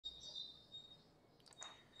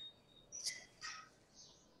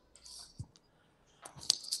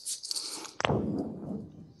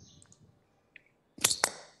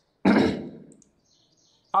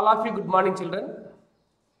All of you, good morning, children.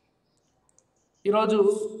 ఈరోజు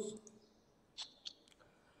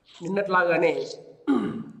నిన్నట్లాగానే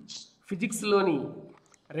ఫిజిక్స్లోని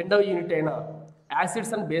రెండవ unit అయిన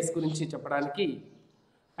యాసిడ్స్ అండ్ బేస్ గురించి చెప్పడానికి,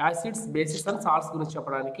 యాసిడ్స్, బేసిస్ అండ్ సాల్ట్స్ గురించి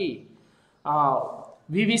చెప్పడానికి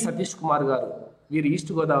వివి సతీష్ కుమార్ గారు, వీరు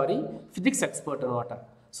ఈస్ట్ గోదావరి ఫిజిక్స్ ఎక్స్పర్ట్ అనమాట.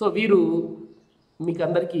 సో వీరు మీకు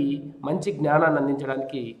అందరికీ మంచి జ్ఞానాన్ని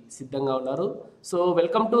అందించడానికి సిద్ధంగా ఉన్నారు. So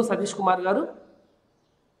welcome to Satish Kumar గారు.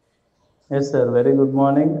 Yes sir, very good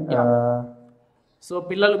morning. So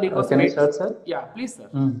పిల్లలు మీకోసం Can I start, sir? Please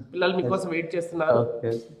sir. పిల్లలు మీకోసం వెయిట్ చేస్తున్నారు.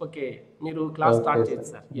 ఓకే, మీరు క్లాస్ స్టార్ట్ చేయండి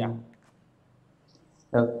sir.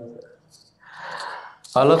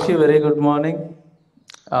 All of you, very good morning.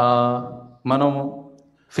 మనం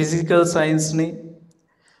ఫిజికల్ సైన్స్ని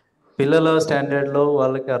పిల్లల స్టాండర్డ్లో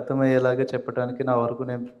వాళ్ళకి అర్థమయ్యేలాగా చెప్పడానికి నా వరకు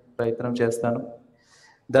నేను ప్రయత్నం చేస్తాను.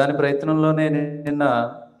 దాని ప్రయత్నంలోనే నిన్న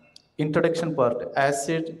introduction part,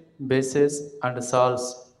 acid, bases and salts,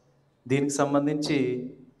 దీనికి సంబంధించి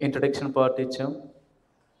ఇంట్రొడక్షన్ పార్ట్ ఇచ్చాం.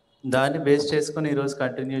 దాన్ని బేస్ చేసుకొని ఈరోజు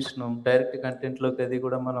కంటిన్యూషన్ డైరెక్ట్ కంటెంట్లోకి అది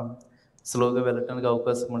కూడా మనం స్లోగా వెళ్ళటానికి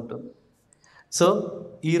అవకాశం ఉంటుంది. సో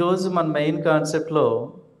ఈరోజు మన మెయిన్ కాన్సెప్ట్లో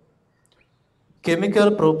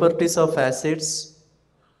chemical properties of acids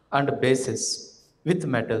and bases with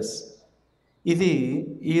metals, ఇది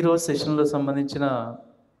ఈరోజు సెషన్లో సంబంధించిన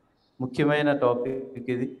ముఖ్యమైన టాపిక్.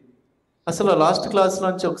 ఇది అసలు లాస్ట్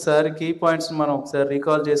క్లాస్లోంచి ఒకసారి కీ పాయింట్స్ మనం ఒకసారి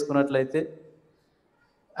రీకాల్ చేసుకున్నట్లయితే,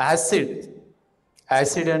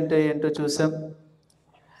 యాసిడ్ అంటే ఏంటో చూసాం.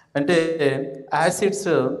 అంటే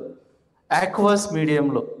యాసిడ్స్ ఆక్వాస్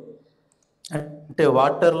మీడియంలో, అంటే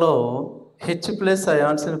వాటర్లో H+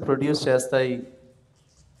 అయాన్స్ని ప్రొడ్యూస్ చేస్తాయి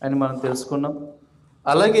అని మనం తెలుసుకున్నాం.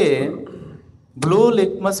 అలాగే బ్లూ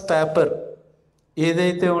లిట్మస్ పేపర్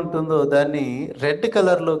ఏదైతే ఉంటుందో దాన్ని రెడ్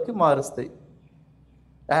కలర్లోకి మారుస్తాయి.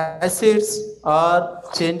 Acids are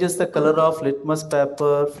changes the colour of litmus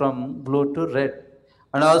paper from blue to red,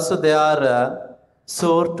 and also they are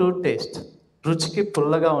sour to taste, రుచికి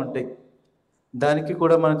పుల్లగా ఉంటాయి. దానికి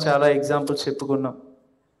కూడా మనం చాలా ఎగ్జాంపుల్స్ చెప్పుకున్నాం.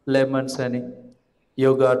 లెమన్స్ అని,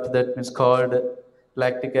 యోగార్ట్, that means curd,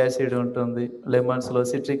 lactic acid ఉంటుంది, లెమన్స్లో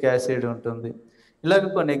సిట్రిక్ యాసిడ్ ఉంటుంది. ఇలాగ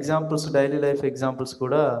కొన్ని ఎగ్జాంపుల్స్, డైలీ లైఫ్ ఎగ్జాంపుల్స్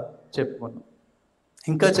కూడా చెప్పుకున్నాం.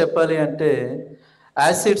 ఇంకా చెప్పాలి అంటే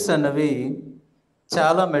యాసిడ్స్ అన్నవి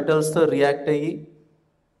చాలా మెటల్స్తో రియాక్ట్ అయ్యి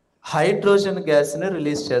హైడ్రోజన్ గ్యాస్ని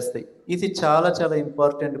రిలీజ్ చేస్తాయి. ఇది చాలా చాలా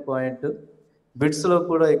ఇంపార్టెంట్ పాయింట్. బిట్స్లో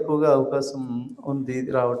కూడా ఎక్కువగా అవకాశం ఉంది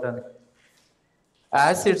రావటానికి.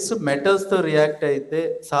 యాసిడ్స్ మెటల్స్తో రియాక్ట్ అయితే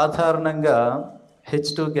సాధారణంగా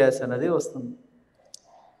H2 గ్యాస్ అనేది వస్తుంది.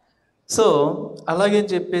 సో అలాగని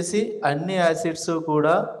చెప్పేసి అన్ని యాసిడ్స్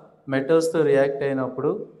కూడా మెటల్స్తో రియాక్ట్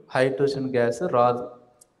అయినప్పుడు హైడ్రోజన్ గ్యాస్ రాదు.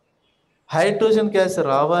 హైడ్రోజన్ గ్యాస్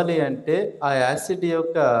రావాలి అంటే ఆ యాసిడ్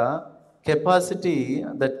యొక్క capacity,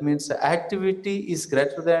 that means activity is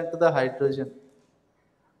greater than to the hydrogen.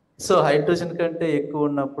 So hydrogen కంటే ఎక్కువ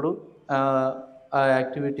ఉన్నప్పుడు ఆ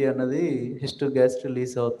యాక్టివిటీ అన్నది H2 గ్యాస్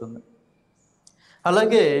రిలీజ్ అవుతుంది.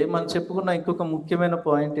 అలాగే మనం చెప్పుకున్న ఇంకొక ముఖ్యమైన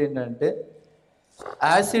పాయింట్ ఏంటంటే,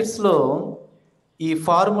 యాసిడ్స్లో ఈ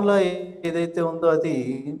ఫార్ములా ఏదైతే ఉందో అది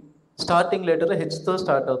స్టార్టింగ్ లెటర్ Hతో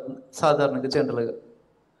స్టార్ట్ అవుతుంది సాధారణంగా, జనరల్గా.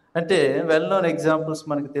 అంటే వెల్ నోన్ ఎగ్జాంపుల్స్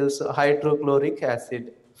మనకు తెలుసు. Hydrochloric acid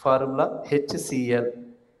formula HCl,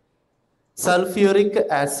 sulphuric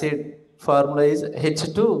acid formula is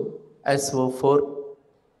H2SO4.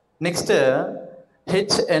 Next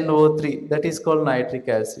HNO3, that is called nitric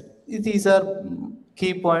acid. These are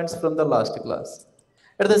key points from the last class.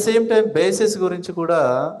 At the same time bases గురించి కూడా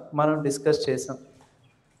మనం discuss చేసాం.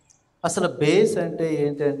 అసలు base అంటే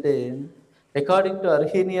ఏంటంటే, according to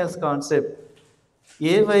Arrhenius concept,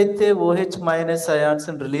 ఏవైతే OH-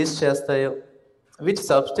 అయాన్స్ని release చేస్తాయో, which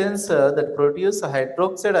substance that produce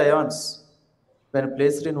hydroxide ions when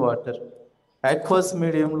placed in water, aqueous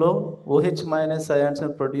మీడియంలో OH- అయాన్స్ని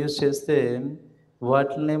ప్రొడ్యూస్ చేస్తే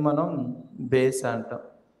వాటిని మనం బేస్ అంటాం.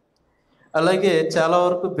 అలాగే చాలా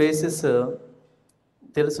వరకు బేసిస్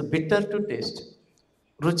తెలుసు, బిట్టర్ టు టేస్ట్,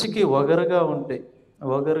 రుచికి వగరుగా ఉంటాయి.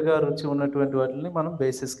 వగరుగా రుచి ఉన్నటువంటి వాటిని మనం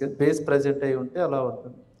బేస్ ప్రజెంట్ అయి ఉంటే అలా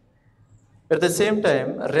ఉంటుంది. At the same time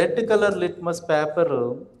red colour litmus paper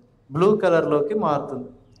blue కలర్లోకి మారుతుంది.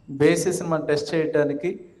 బేసిస్ని మనం టెస్ట్ చేయడానికి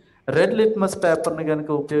రెడ్ లిట్మస్ పేపర్ని కనుక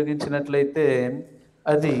ఉపయోగించినట్లయితే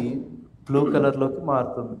అది బ్లూ కలర్లోకి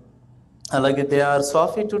మారుతుంది. అలాగే they are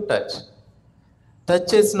soft to touch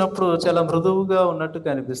చేసినప్పుడు చాలా మృదువుగా ఉన్నట్టు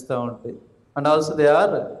కనిపిస్తూ ఉంటాయి. And also they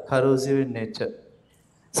are corrosive in nature.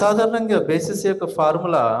 సాధారణంగా బేసిస్ యొక్క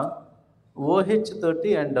ఫార్ములా OH తోటి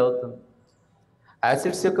ఎండ్ అవుతుంది.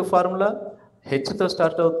 యాసిడ్స్ యొక్క ఫార్ములా Hతో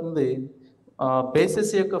స్టార్ట్ అవుతుంది.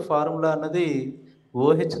 బేసిస్ యొక్క ఫార్ములా అన్నది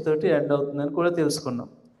OH తోటి ఎండ్ అవుతుందని కూడా తెలుసుకున్నాం.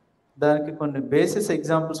 దానికి కొన్ని బేసిస్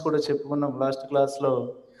ఎగ్జాంపుల్స్ కూడా చెప్పుకున్నాం లాస్ట్ క్లాస్లో.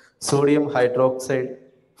 Sodium hydroxide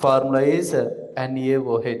formula is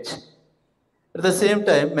NaOH. At the same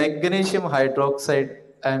time, magnesium hydroxide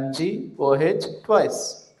MgOH twice.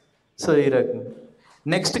 So ఈ రకంగా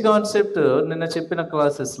నెక్స్ట్ కాన్సెప్ట్ నిన్న చెప్పిన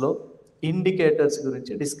క్లాసెస్లో ఇండికేటర్స్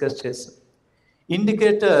గురించి డిస్కస్ చేస్తాం.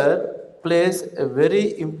 Indicator place a very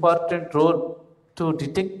important role to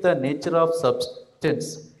detect the nature of substance,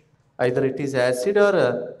 either it is acid or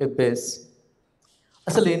a base.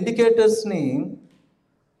 అసలు ఇండికేటర్స్ని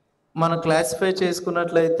మనం classify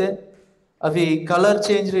చేసుకున్నట్లయితే అవి కలర్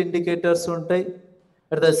చేంజ్డ్ ఇండికేటర్స్ ఉంటాయి,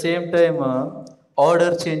 at the same time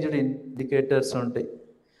order changed indicators ఉంటాయి.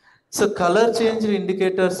 So colour changed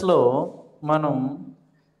ఇండికేటర్స్లో మనం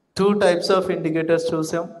 2 types of indicators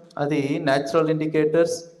చూసాం. అది natural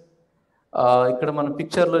indicators, ఇక్కడ మనం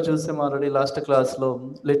పిక్చర్లో చూసాం ఆల్రెడీ లాస్ట్ క్లాస్లో.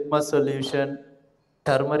 Litmus solution,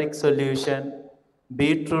 turmeric solution,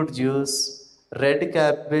 beetroot juice, red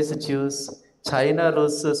cabbage juice, China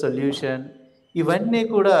rose solution, ఇవన్నీ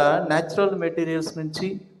కూడా న్యాచురల్ మెటీరియల్స్ నుంచి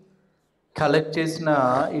కలెక్ట్ చేసిన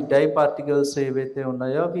ఈ డై పార్టికల్స్ ఏవైతే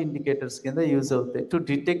ఉన్నాయో అవి ఇండికేటర్స్ కింద యూజ్ అవుతాయి to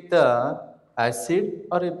detect the acid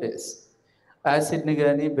or A base. యాసిడ్ని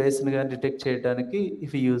కానీ బేస్ని కానీ డిటెక్ట్ చేయడానికి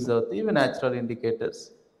ఇవి యూజ్ అవుతాయి. ఇవి natural indicators.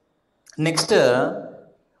 Next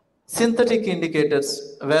synthetic indicators.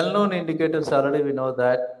 Well known indicators already we know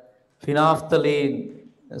that. Phenolphthalein.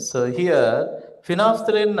 So here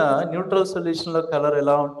phenolphthalein neutral సొల్యూషన్లో colour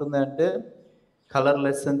ఎలా ఉంటుంది అంటే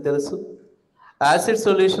కలర్లెస్ అని తెలుసు. యాసిడ్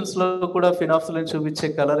సొల్యూషన్స్లో కూడా ఫినాఫ్థలిన్ చూపించే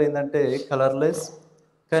కలర్ ఏంటంటే కలర్లెస్,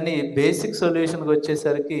 కానీ బేసిక్ సొల్యూషన్కి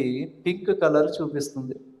వచ్చేసరికి పింక్ కలర్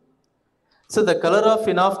చూపిస్తుంది. So the colour of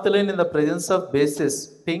phenolphthalein in the presence of basis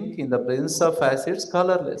pink, in the presence of acids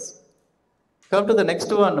colourless. Come to the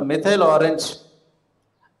next one, methyl orange.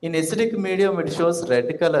 In acidic medium it shows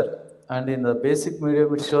red colour and in the basic medium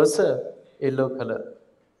it shows yellow color.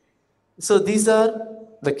 So these are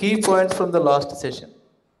the key points from the last session.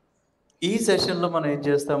 ఈ సెషన్లో మనం ఏం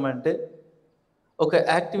చేస్తామంటే ఒక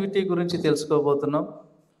activity గురించి తెలుసుకోబోతున్నాం.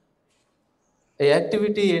 ఈ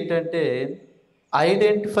activity ఏంటంటే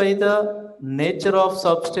identify the nature of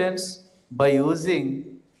substance by using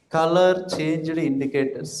colour changed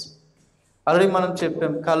indicators. Already మనం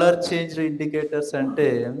చెప్పాం కలర్ చేంజ్డ్ ఇండికేటర్స్ అంటే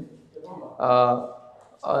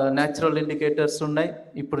న్యాచురల్ ఇండికేటర్స్ ఉన్నాయి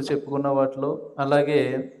ఇప్పుడు చెప్పుకున్న వాటిలో, అలాగే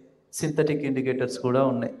సింథటిక్ ఇండికేటర్స్ కూడా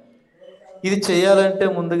ఉన్నాయి. ఇది చేయాలంటే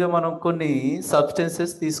ముందుగా మనం కొన్ని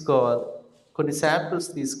సబ్స్టెన్సెస్ తీసుకోవాలి, కొన్ని శాంపిల్స్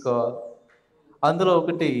తీసుకోవాలి. అందులో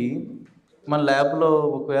ఒకటి మన ల్యాబ్లో,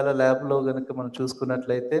 ఒకవేళ ల్యాబ్లో కనుక మనం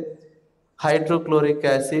చూసుకున్నట్లయితే hydrochloric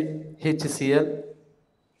acid HCl,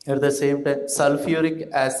 at the same time sulphuric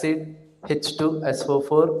acid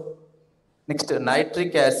H2SO4, next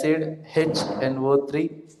nitric acid HNO3,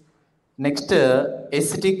 next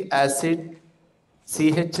acetic acid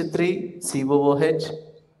CH3COOH,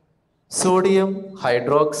 sodium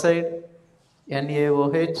hydroxide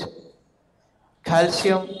NaOH,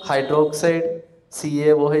 calcium hydroxide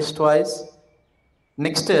CaOH twice,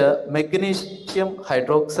 next magnesium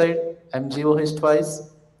hydroxide MgOH twice,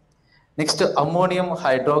 next ammonium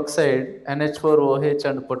hydroxide NH4OH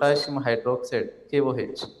and potassium hydroxide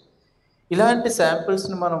KOH. ఇలాంటి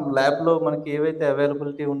శాంపిల్స్ని మనం ల్యాబ్లో మనకి ఏవైతే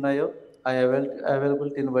availability ఉన్నాయో ఆ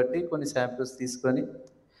అవైలబిలిటీని బట్టి కొన్ని samples తీసుకొని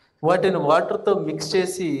వాటిని వాటర్తో మిక్స్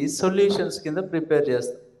చేసి సొల్యూషన్స్ కింద ప్రిపేర్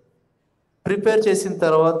చేస్తాం. ప్రిపేర్ చేసిన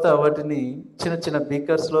తర్వాత వాటిని చిన్న చిన్న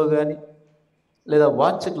బీకర్స్లో కానీ లేదా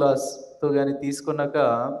వాచ్ గ్లాస్తో కానీ తీసుకున్నాక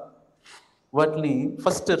వాటిని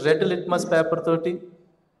ఫస్ట్ రెడ్ లిట్మస్ పేపర్ తోటి,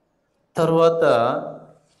 తర్వాత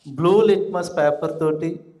బ్లూ లిట్మస్ పేపర్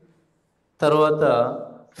తోటి, తర్వాత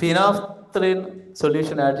ఫినాఫ్థలిన్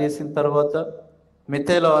సొల్యూషన్ యాడ్ చేసిన తర్వాత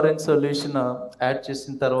మిథైల్ ఆరెంజ్ సొల్యూషన్ యాడ్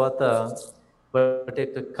చేసిన తర్వాత వాటి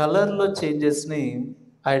యొక్క కలర్లో చేంజెస్ని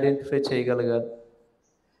ఐడెంటిఫై చేయగలగాలి.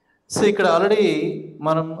 సో ఇక్కడ ఆల్రెడీ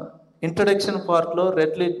మనం ఇంట్రడక్షన్ పార్ట్లో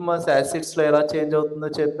రెడ్ లిట్మస్ యాసిడ్స్లో ఎలా చేంజ్ అవుతుందో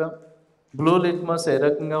చెప్పాం, బ్లూ లిట్మస్ ఏ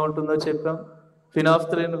రకంగా ఉంటుందో చెప్పాం,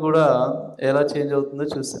 ఫినాఫ్థలిన్ కూడా ఎలా చేంజ్ అవుతుందో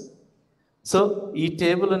చూసాం. సో ఈ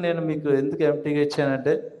టేబుల్ నేను మీకు ఎందుకు ఎంప్టీగా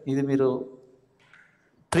ఇచ్చానంటే ఇది మీరు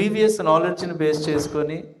ప్రీవియస్ నాలెడ్జ్ని బేస్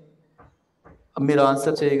చేసుకొని మీరు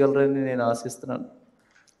ఆన్సర్ చేయగలరని నేను ఆశిస్తున్నాను.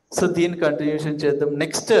 సో దీన్ని కంటిన్యూషన్ చేద్దాం.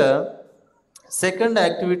 నెక్స్ట్ సెకండ్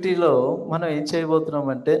యాక్టివిటీలో మనం ఏం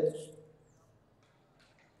చేయబోతున్నామంటే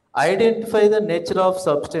identify the nature of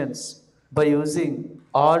substance by using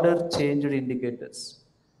order changed indicators.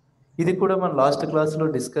 ఇది కూడా మనం లాస్ట్ క్లాస్లో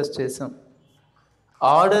డిస్కస్ చేసాం.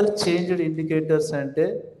 ఆర్డర్ చేంజ్డ్ ఇండికేటర్స్ అంటే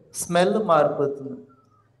స్మెల్ మారిపోతుంది.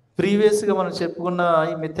 ప్రీవియస్గా మనం చెప్పుకున్న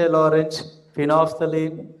ఈ methyl orange,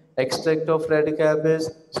 phenolphthalein, extract of red cabbage,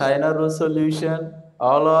 China rose solution,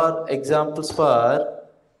 All are examples for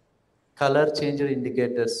color changer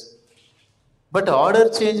indicators. But order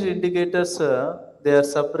change indicators, they are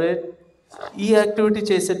separate. ఈ యాక్టివిటీ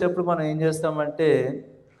చేసేటప్పుడు మనం ఏం చేస్తామంటే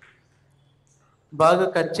బాగా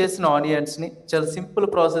కట్ చేసిన ఆనియన్స్ని, చాలా సింపుల్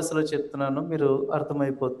ప్రాసెస్లో చెప్తున్నాను, మీరు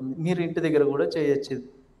అర్థమైపోతుంది, మీరు ఇంటి దగ్గర కూడా చేయొచ్చు.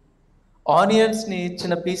 ఆనియన్స్ని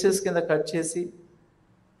చిన్న పీసెస్ కింద కట్ చేసి,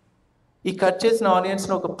 ఈ కట్ చేసిన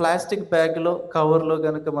ఆనియన్స్ని ఒక ప్లాస్టిక్ బ్యాగ్లో కవర్లో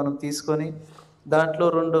కనుక మనం తీసుకొని దాంట్లో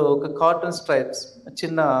ఒక కాటన్ స్ట్రైప్స్,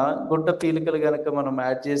 చిన్న గుడ్డ పీలికలు కనుక మనం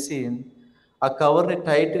యాడ్ చేసి ఆ కవర్ని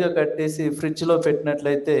టైట్గా కట్టేసి ఫ్రిడ్జ్లో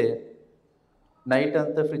పెట్టినట్లయితే నైట్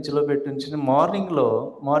అంతా ఫ్రిడ్జ్లో పెట్టి ఉంచి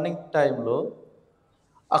మార్నింగ్ టైంలో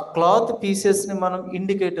ఆ క్లాత్ పీసెస్ని మనం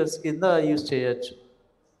ఇండికేటర్స్ కింద యూజ్ చేయొచ్చు.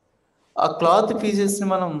 ఆ క్లాత్ పీసెస్ని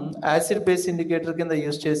మనం యాసిడ్ బేస్ ఇండికేటర్ కింద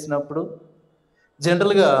యూజ్ చేసినప్పుడు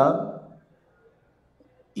జనరల్గా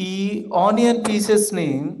ఈ ఆనియన్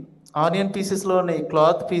పీసెస్లోని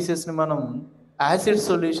క్లాత్ పీసెస్ని మనం యాసిడ్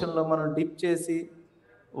సొల్యూషన్లో మనం డిప్ చేసి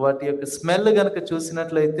వాటి యొక్క స్మెల్ కనుక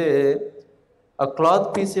చూసినట్లయితే ఆ క్లాత్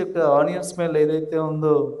పీస్ యొక్క ఆనియన్ స్మెల్ ఏదైతే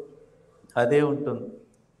ఉందో అదే ఉంటుంది.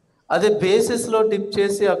 అదే బేసిస్లో డిప్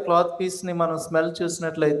చేసి ఆ క్లాత్ పీస్ని మనం స్మెల్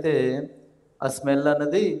చూసినట్లయితే ఆ స్మెల్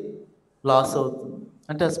అన్నది లాస్ అవుతుంది,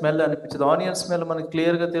 అంటే ఆ స్మెల్ అనిపించదు. ఆనియన్ స్మెల్ మనకు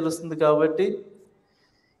క్లియర్గా తెలుస్తుంది కాబట్టి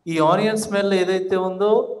ఈ ఆనియన్ స్మెల్ ఏదైతే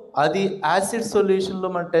ఉందో అది యాసిడ్ సొల్యూషన్లో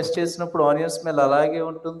మనం టెస్ట్ చేసినప్పుడు ఆనియన్ స్మెల్ అలాగే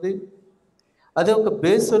ఉంటుంది. అదే ఒక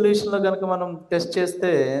బేస్ సొల్యూషన్లో కనుక మనం టెస్ట్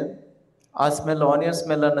చేస్తే ఆ స్మెల్, ఆనియన్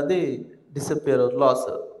స్మెల్ అన్నది డిసపియర్, లాస్.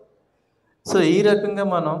 సో ఈ రకంగా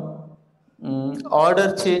మనం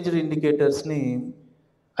ఆర్డర్ చేంజ్ ఇండికేటర్స్ని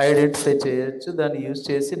ఐడెంటిఫై చేయొచ్చు. దాన్ని యూజ్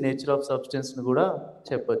చేసి నేచర్ ఆఫ్ సబ్స్టెన్స్ని కూడా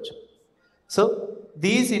చెప్పచ్చు. So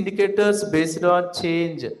these indicators based on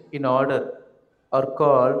change in order or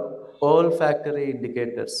called olfactory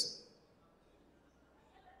indicators.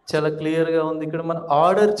 చాలా క్లియర్గా ఉంది ఇక్కడ. మన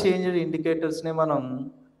ఆర్డర్ చేంజ్ ఇండికేటర్స్ని మనం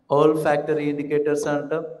olfactory indicators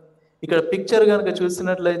అంటాం. ఇక్కడ పిక్చర్ కనుక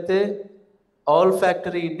చూసినట్లయితే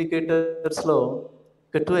olfactory ఇండికేటర్స్లో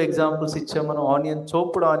ఇక్కడ 2 ఎగ్జాంపుల్స్ ఇచ్చాం మనం.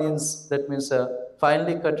 చోప్డ్ onions, that means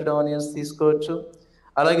finally కట్టెడ్ onions తీసుకోవచ్చు.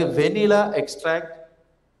 అలాగే వెనిలా ఎక్స్ట్రాక్ట్,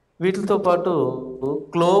 వీటితో పాటు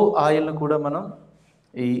క్లోవ్ ఆయిల్ను కూడా మనం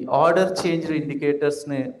ఈ ఆర్డర్ చేంజ్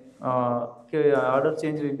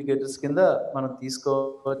ఇండికేటర్స్ కింద మనం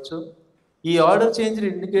తీసుకోవచ్చు. ఈ ఆర్డర్ చేంజ్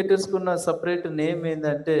ఇండికేటర్స్కి ఉన్న సపరేట్ నేమ్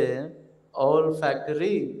ఏంటంటే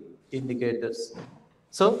olfactory ఇండికేటర్స్.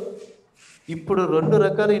 సో ఇప్పుడు 2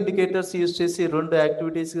 రకాల ఇండికేటర్స్ యూజ్ చేసి 2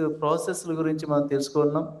 యాక్టివిటీస్ ప్రాసెస్ల గురించి మనం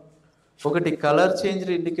తెలుసుకున్నాం. ఒకటి కలర్ చేంజ్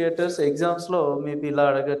ఇండికేటర్స్. ఎగ్జామ్స్లో మేబీ ఇలా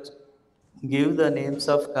అడగచ్చు, give the names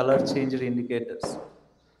of colour change indicators.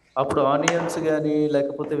 అప్పుడు ఆనియన్స్ కానీ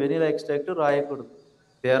లేకపోతే వెనిలా ఎక్స్ట్రాక్ట్ రాయకూడదు.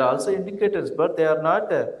 They are also indicators, but they are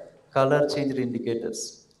not colour change indicators.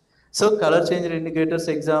 So colour change indicators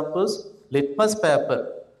examples, litmus paper,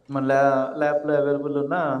 మన ల్యాబ్లో available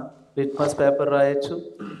ఉన్న లిట్మస్ పేపర్ రాయొచ్చు.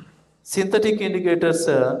 Synthetic indicators,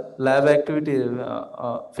 lab activity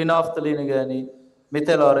phenolphthalein కానీ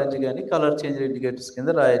methyl orange కానీ colour change indicators కింద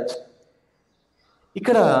రాయొచ్చు.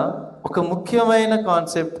 ఇక్కడ ఒక ముఖ్యమైన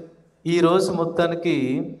కాన్సెప్ట్ ఈరోజు మొత్తానికి,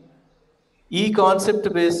 ఈ కాన్సెప్ట్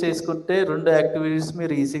బేస్ చేసుకుంటే 2 యాక్టివిటీస్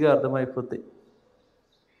మీరు ఈజీగా అర్థమైపోతాయి.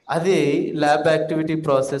 అది ల్యాబ్ యాక్టివిటీ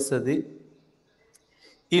ప్రాసెస్. అది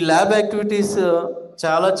ఈ ల్యాబ్ యాక్టివిటీస్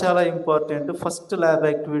చాలా చాలా important. First lab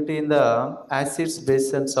activity in the acids,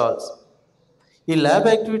 base and salts. ఈ ల్యాబ్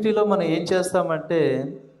యాక్టివిటీలో మనం ఏం చేస్తామంటే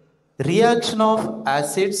reaction of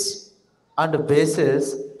acids and bases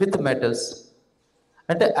with metals.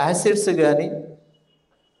 అంటే యాసిడ్స్ కానీ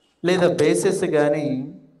లేదా బేసెస్ కానీ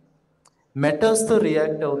మెటల్స్తో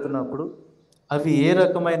రియాక్ట్ అవుతున్నప్పుడు అవి ఏ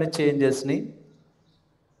రకమైన చేంజెస్ని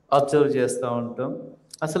అబ్జర్వ్ చేస్తూ ఉంటాం,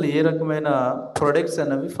 అసలు ఏ రకమైన ప్రొడక్ట్స్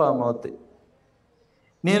అనేవి ఫామ్ అవుతాయి.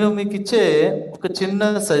 నేను మీకు ఇచ్చే ఒక చిన్న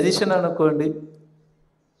సజెషన్ అనుకోండి,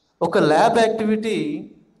 ఒక ల్యాబ్ యాక్టివిటీ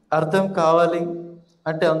అర్థం కావాలి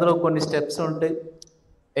అంటే అందులో కొన్ని స్టెప్స్ ఉంటాయి.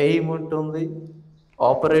 ఎయిమ్ ఉంటుంది,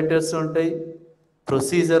 ఆపరేటర్స్ ఉంటాయి,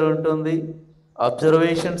 ప్రొసీజర్ ఉంటుంది,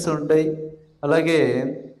 అబ్జర్వేషన్స్ ఉంటాయి, అలాగే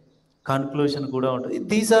కన్క్లూషన్ కూడా ఉంటుంది.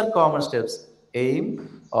 These are common steps: aim,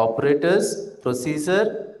 operators, procedure,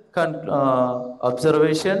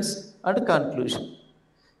 observations and conclusion.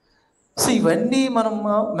 So ఇవన్నీ మనం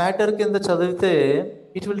మ్యాటర్ కింద చదివితే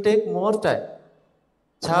it will take more time.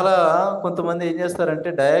 కొంతమంది ఏం చేస్తారంటే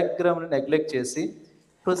డయాగ్రామ్ని నెగ్లెక్ట్ చేసి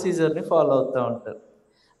ప్రొసీజర్ని ఫాలో అవుతూ ఉంటారు.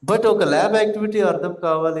 బట్ ఒక ల్యాబ్ యాక్టివిటీ అర్థం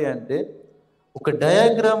కావాలి అంటే ఒక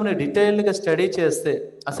డయాగ్రామ్ని డీటెయిల్డ్గా స్టడీ చేస్తే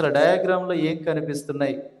అసలు డయాగ్రామ్లో ఏం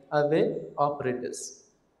కనిపిస్తున్నాయి, అవే ఆపరేటర్స్.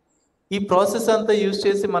 ఈ ప్రాసెస్ అంతా యూజ్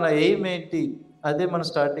చేసి మన ఎయిమ్ ఏంటి, అదే మన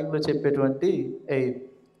స్టార్టింగ్లో చెప్పేటువంటి ఎయిమ్.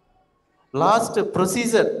 లాస్ట్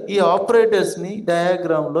ప్రొసీజర్, ఈ ఆపరేటర్స్ని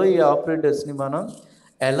డయాగ్రామ్లో ఈ ఆపరేటర్స్ని మనం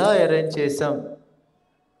ఎలా అరేంజ్ చేసాం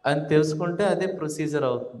అని తెలుసుకుంటే అదే ప్రొసీజర్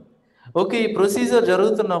అవుతుంది. ఓకే, ఈ ప్రొసీజర్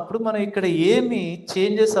జరుగుతున్నప్పుడు మనం ఇక్కడ ఏమి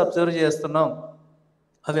చేంజెస్ అబ్జర్వ్ చేస్తున్నాం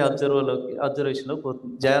అవి అబ్జర్వేషన్లో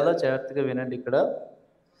పోతుంది. చాలా జాగ్రత్తగా వినండి. ఇక్కడ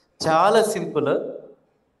చాలా సింపుల్.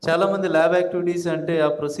 చాలామంది ల్యాబ్ యాక్టివిటీస్ అంటే ఆ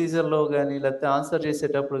ప్రొసీజర్లో కానీ లేకపోతే ఆన్సర్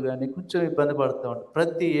చేసేటప్పుడు కానీ కొంచెం ఇబ్బంది పడుతూ ఉంటాం.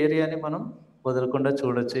 ప్రతి ఏరియాని మనం వదలకుండా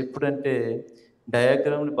చూడొచ్చు. ఎప్పుడంటే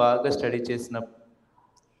డయాగ్రామ్ని బాగా స్టడీ చేసినప్పుడు.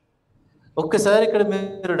 ఒక్కసారి ఇక్కడ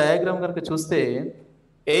మీరు డయాగ్రామ్ కనుక చూస్తే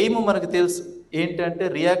ఎయిమ్ మనకు తెలుసు ఏంటంటే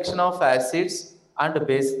reaction of acids and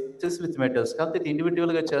basis with metals. కాకపోతే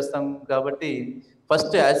ఇండివిజువల్గా చేస్తాం కాబట్టి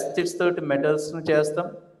ఫస్ట్ యాసిడ్స్ తోటి మెటల్స్ని చేస్తాం,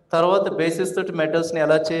 తర్వాత బేసిస్ తోటి మెటల్స్ని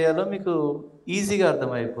ఎలా చేయాలో మీకు ఈజీగా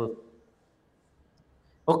అర్థమైపోతుంది.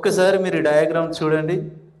 ఒక్కసారి మీరు ఈ డయాగ్రామ్ చూడండి.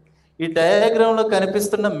 ఈ డయాగ్రామ్లో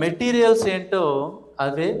కనిపిస్తున్న మెటీరియల్స్ ఏంటో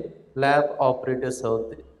అవే ల్యాబ్ ఆపరేటర్స్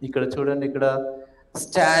అవుతాయి. ఇక్కడ చూడండి, ఇక్కడ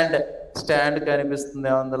స్టాండ్ కనిపిస్తుంది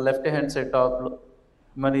on the left hand side టాప్లో.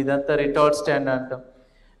 మరి ఇదంతా రిటార్డ్ స్టాండ్ అంటాం.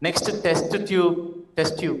 నెక్స్ట్ టెస్ట్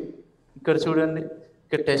ట్యూబ్ ఇక్కడ చూడండి,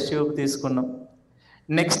 ఇక్కడ టెస్ట్ ట్యూబ్ తీసుకున్నాం.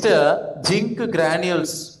 Next zinc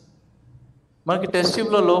granules. మనకి టెస్ట్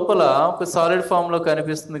ట్యూబ్లో లోపల ఒక సాలిడ్ ఫామ్లో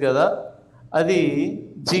కనిపిస్తుంది కదా, అది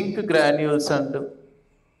జింక్ గ్రాన్యూల్స్ అంటాం.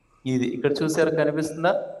 ఇది ఇక్కడ చూసారు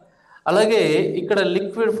కనిపిస్తుందా? అలాగే ఇక్కడ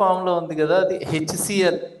లిక్విడ్ ఫామ్లో ఉంది కదా, అది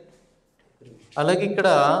HCl. అలాగే ఇక్కడ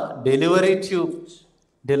డెలివరీ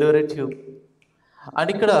ట్యూబ్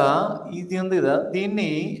అండ్ ఇక్కడ ఇది ఉంది కదా, దీన్ని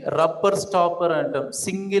రబ్బర్ స్టాపర్ అంటాం.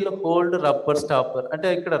 Single hold rubber stopper. అంటే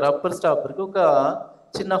ఇక్కడ రబ్బర్ స్టాపర్కి ఒక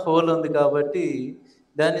చిన్న హోల్ ఉంది కాబట్టి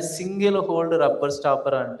దాన్ని సింగిల్ హోల్డ్ రబ్బర్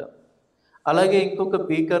స్టాపర్ అంటాం. అలాగే ఇంకొక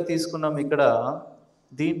బీకర్ తీసుకున్నాం ఇక్కడ,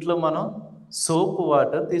 దీంట్లో మనం సోప్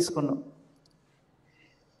వాటర్ తీసుకున్నాం.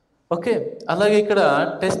 ఓకే, అలాగే ఇక్కడ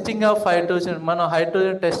టెస్టింగ్ ఆఫ్ హైడ్రోజన్. మనం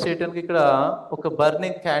హైడ్రోజన్ టెస్ట్ చేయడానికి ఇక్కడ ఒక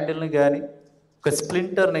బర్నింగ్ క్యాండిల్ని కానీ ఒక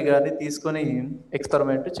స్ప్లింటర్ని కానీ తీసుకొని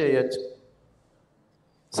ఎక్స్పెరిమెంట్ చేయొచ్చు.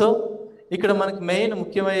 సో ఇక్కడ మనకి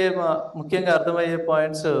ముఖ్యంగా అర్థమయ్యే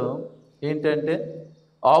పాయింట్స్ ఏంటంటే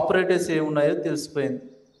ఆపరేటర్స్ ఏమున్నాయో తెలిసిపోయింది.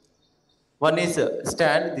 One is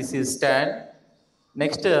stand, this is stand.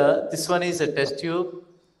 Next this one is test tube.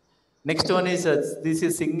 Next one is this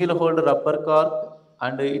is single hold rubber cork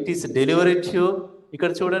and it is delivery tube.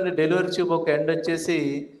 ఇక్కడ చూడండి, డెలివరీ ట్యూబ్ ఒక ఎండ్ వచ్చేసి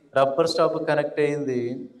rubber stopper connect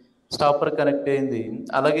అయింది.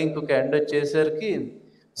 అలాగే ఇంకొక end వచ్చేసరికి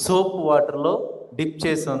soap వాటర్లో dip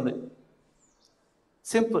చేసి ఉంది.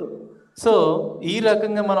 సింపుల్. సో ఈ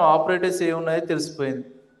రకంగా మనం ఆపరేటర్స్ ఏమున్నాయో తెలిసిపోయింది.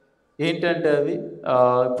 ఏంటంటే అవి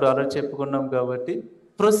ఇప్పుడు అలా చెప్పుకున్నాం కాబట్టి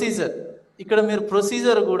ప్రొసీజర్. ఇక్కడ మీరు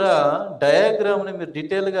ప్రొసీజర్ కూడా డయాగ్రామ్ని మీరు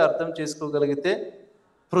డీటెయిల్గా అర్థం చేసుకోగలిగితే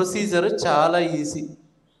ప్రొసీజర్ చాలా ఈజీ.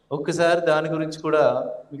 ఒక్కసారి దాని గురించి కూడా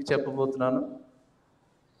మీకు చెప్పబోతున్నాను.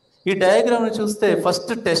 ఈ డయాగ్రామ్ని చూస్తే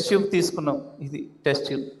ఫస్ట్ టెస్ట్ ట్యూబ్ తీసుకున్నాం. ఇది టెస్ట్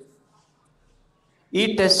ట్యూబ్. ఈ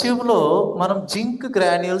టెస్ట్ ట్యూబ్లో మనం జింక్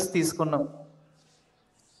గ్రాన్యూల్స్ తీసుకున్నాం.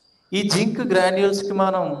 ఈ జింక్ గ్రాన్యూల్స్కి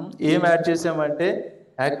మనం ఏం యాడ్ చేసామంటే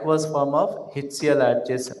aqueous form of HCl add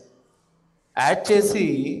చేసి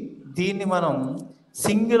దీన్ని మనం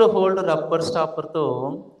సింగిల్ హోల్డ్ రబ్బర్ స్టాపర్తో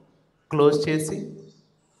క్లోజ్ చేసి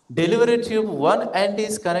delivery tube one end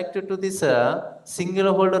is connected to this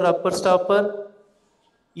single hold rubber stopper.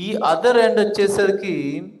 ఈ అదర్ ఎండ్ వచ్చేసరికి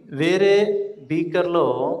వేరే బీకర్లో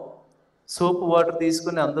సోప్ వాటర్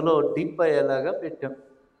తీసుకుని అందులో డిప్ అయ్యేలాగా పెట్టాం.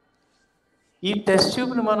 ఈ టెస్ట్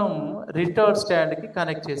ట్యూబ్ని మనం రిటార్డ్ స్టాండ్కి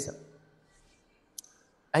కనెక్ట్ చేసాం.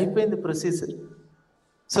 అయిపోయింది procedure.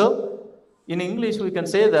 So in English we can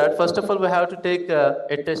say that first of all we have to take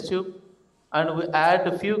a test tube and we add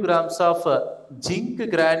a few grams of zinc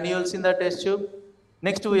granules in the test tube.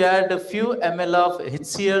 Next we add a few ml of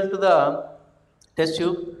HCl to the test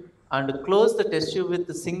tube and close the test tube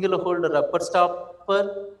with a single hole rubber stopper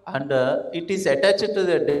and it is attached to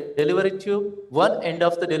the delivery tube. One end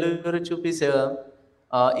of the delivery tube is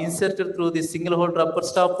inserted through the single hole rubber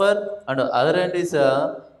stopper and other end is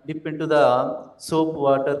dip into the soap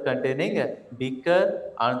water containing beaker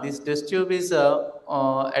and this test tube is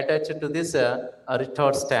attached to this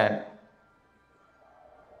retort stand.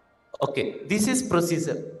 Okay, this is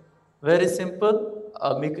procedure. Very simple.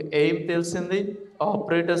 మీకు aim తెలిసింది,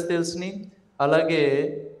 operators తెలిసినాయి, అలాగే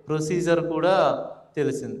procedure కూడా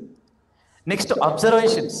తెలిసింది. Next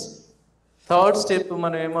observations. Third step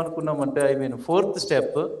మనం ఏమనుకున్నామంటే fourth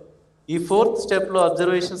step. ఈ fourth స్టెప్లో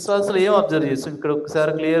observations అసలు ఏం అబ్జర్వ్ చేస్తాం ఇక్కడ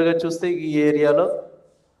ఒకసారి క్లియర్గా చూస్తే ఈ ఏరియాలో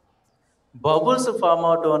బబుల్స్ ఫామ్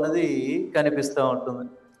అవటం అనేది కనిపిస్తూ ఉంటుంది.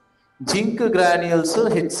 జింక్ గ్రాన్యూల్స్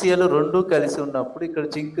HCl రెండు కలిసి ఉన్నప్పుడు, ఇక్కడ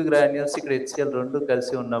జింక్ గ్రాన్యూల్స్ ఇక్కడ HCl రెండు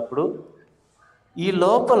కలిసి ఉన్నప్పుడు ఈ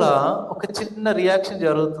లోపల ఒక చిన్న రియాక్షన్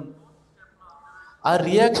జరుగుతుంది. ఆ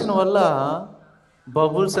రియాక్షన్ వల్ల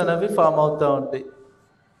బబుల్స్ అనేవి ఫామ్ అవుతూ ఉంటాయి.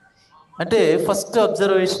 అంటే first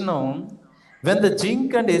observation, when the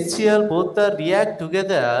zinc and HCl both are react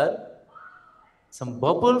together, some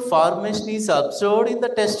bubble formation is observed in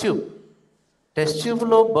the test tube. Test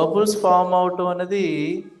ట్యూబ్లో బబుల్స్ ఫామ్ అవటం అనేది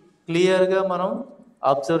క్లియర్గా మనం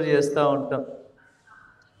అబ్జర్వ్ చేస్తూ ఉంటాం.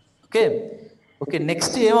 ఓకే ఓకే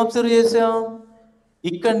నెక్స్ట్ ఏం అబ్జర్వ్ చేసాం?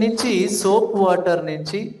 ఇక్కడి నుంచి సోప్ వాటర్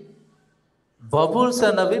నుంచి బబుల్స్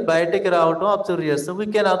అన్నవి బయటకి రావటం అబ్జర్వ్ చేస్తాం. We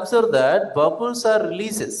can observe that bubbles are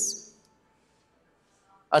releases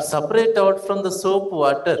are separate out from the soap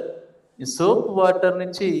water. ఈ సోప్ వాటర్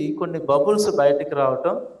నుంచి కొన్ని బబుల్స్ బయటకు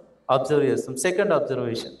రావటం అబ్జర్వ్ చేస్తాం. Second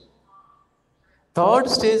observation. థర్డ్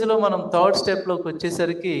స్టేజ్లో మనం థర్డ్ స్టెప్లోకి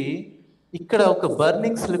వచ్చేసరికి ఇక్కడ ఒక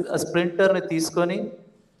బర్నింగ్ స్ప్రింటర్ని తీసుకొని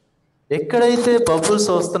ఎక్కడైతే బబుల్స్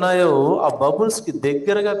వస్తున్నాయో ఆ బబుల్స్కి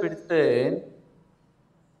దగ్గరగా పెడితే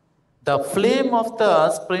the flame of the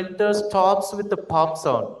sprinter stops with the pop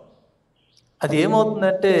sound. అది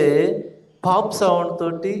ఏమవుతుందంటే పాప్ సౌండ్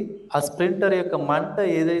తోటి ఆ స్ప్రింటర్ యొక్క మంట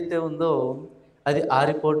ఏదైతే ఉందో అది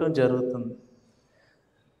ఆరిపోవటం జరుగుతుంది.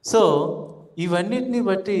 సో ఇవన్నిటిని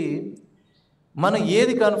బట్టి మనం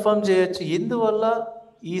ఏది కన్ఫర్మ్ చేయొచ్చు, ఎందువల్ల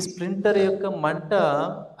ఈ స్ప్రింటర్ యొక్క మంట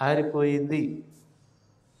ఆరిపోయింది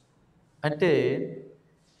అంటే,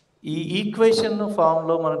 ఈ ఈక్వేషన్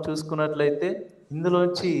ఫామ్లో మనం చూసుకున్నట్లయితే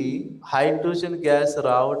ఇందులోంచి హైడ్రోజన్ గ్యాస్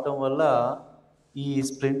రావటం వల్ల ఈ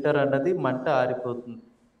స్ప్లింటర్ అన్నది మంట ఆరిపోతుంది.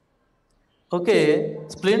 ఓకే,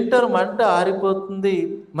 స్ప్లింటర్ మంట ఆరిపోతుంది,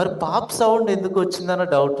 మరి పాప్ సౌండ్ ఎందుకు వచ్చిందన్న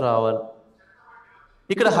డౌట్ రావాలి.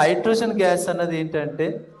 ఇక్కడ హైడ్రోజన్ గ్యాస్ అన్నది ఏంటంటే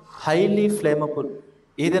హైలీ ఫ్లేమబుల్.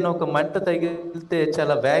 ఏదైనా ఒక మంట తగిలితే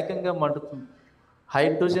చాలా వేగంగా మండుతుంది.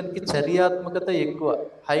 హైడ్రోజన్కి చర్యాత్మకత ఎక్కువ,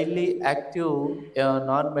 highly active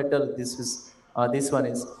non metal this one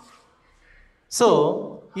is. So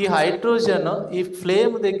ఈ హైడ్రోజన్ ఈ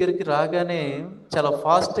ఫ్లేమ్ దగ్గరికి రాగానే చాలా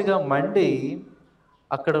ఫాస్ట్గా మండి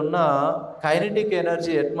అక్కడ ఉన్న కైనెటిక్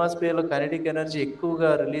ఎనర్జీ, అట్మాస్ఫియర్లో కైనెటిక్ ఎనర్జీ ఎక్కువగా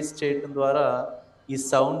రిలీజ్ చేయడం ద్వారా ఈ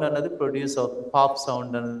సౌండ్ అన్నది ప్రొడ్యూస్ అవుతుంది, పాప్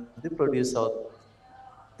సౌండ్ అనేది ప్రొడ్యూస్ అవుతుంది.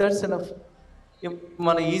 That's enough.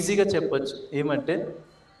 మనం ఈజీగా చెప్పొచ్చు ఏమంటే,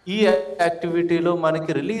 ఈ యాక్టివిటీలో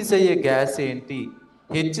మనకి రిలీజ్ అయ్యే గ్యాస్ ఏంటి?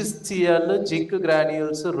 HCl, జింక్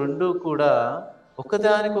గ్రాన్యూల్స్ రెండు కూడా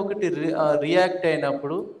ఒకదానికొకటి రియాక్ట్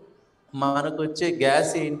అయినప్పుడు మనకు వచ్చే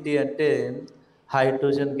గ్యాస్ ఏంటి అంటే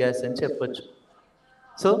హైడ్రోజన్ గ్యాస్ అని చెప్పొచ్చు.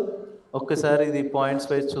 సో ఒక్కసారి ఇది పాయింట్స్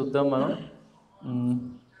వైజ్ చూద్దాం మనం.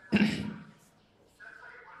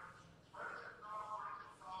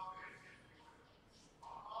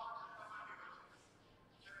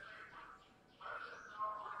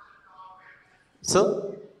 So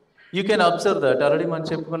you can observe that, already మనం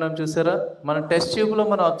చెప్పుకున్నాం చూసారా. మన టెస్ట్ ట్యూబ్లో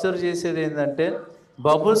మనం అబ్జర్వ్ చేసేది ఏంటంటే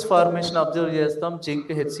బబుల్స్ ఫార్మేషన్ అబ్జర్వ్ చేస్తాం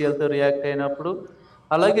జింక్ HClతో రియాక్ట్ అయినప్పుడు.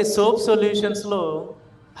 అలాగే సోప్ సొల్యూషన్స్లో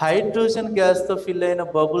హైడ్రోజన్ గ్యాస్తో ఫిల్ అయిన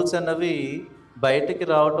బబుల్స్ అన్నవి బయటికి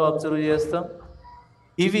రావటం అబ్జర్వ్ చేస్తాం.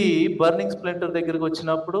 ఇవి బర్నింగ్ స్ప్లింటర్ దగ్గరికి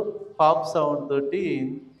వచ్చినప్పుడు పాప్ సౌండ్ తోటి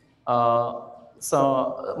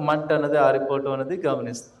మంట అనేది ఆరిపోవటం అనేది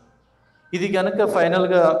గమనిస్తాం. ఇది కనుక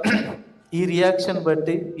ఫైనల్గా ఈ రియాక్షన్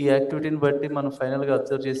బట్టి, ఈ యాక్టివిటీని బట్టి మనం ఫైనల్గా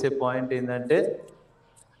అబ్జర్వ్ చేసే పాయింట్ ఏంటంటే,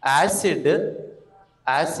 యాసిడ్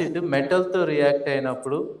మెటల్తో రియాక్ట్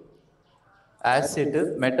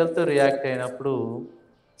అయినప్పుడు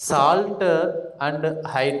సాల్ట్ అండ్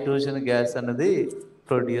హైడ్రోజన్ గ్యాస్ అన్నది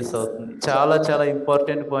ప్రొడ్యూస్ అవుతుంది. చాలా చాలా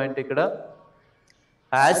ఇంపార్టెంట్ పాయింట్ ఇక్కడ.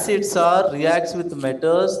 Acids are reacts with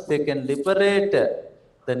metals, they can liberate.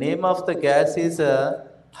 The name of the gas is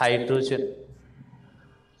hydrogen.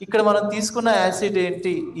 ఇక్కడ మనం తీసుకున్న యాసిడ్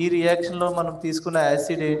ఏంటి? ఈ రియాక్షన్లో మనం తీసుకున్న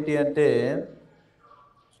యాసిడ్ ఏంటి అంటే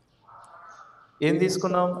ఏం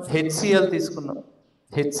తీసుకున్నాం? HCl తీసుకున్నాం.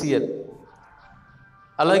 HCl.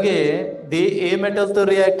 అలాగే ఏ మెటల్తో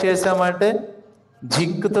రియాక్ట్ చేసామంటే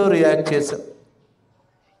జింక్తో రియాక్ట్ చేసాం.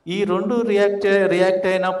 ఈ రెండు రియాక్ట్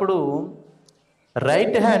అయినప్పుడు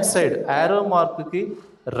right hand side arrow మార్క్కి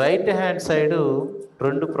right hand side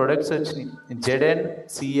రెండు ప్రొడక్ట్స్ వచ్చినాయి,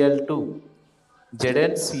 ZnCl2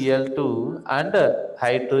 and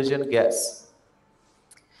hydrogen gas.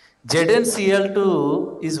 ZnCl2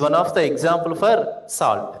 is one of the example for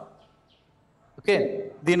salt. Okay,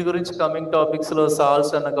 దీని గురించి కమింగ్ టాపిక్స్లో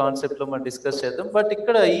సాల్ట్స్ అన్న కాన్సెప్ట్లో మనం డిస్కస్ చేద్దాం. బట్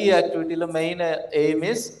ఇక్కడ ఈ యాక్టివిటీలో main aim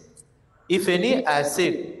is, if any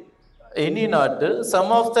acid, any not,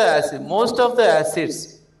 some of the acid, most of the acids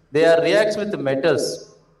they are reacts with metals,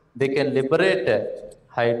 they can liberate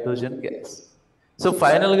hydrogen gas. So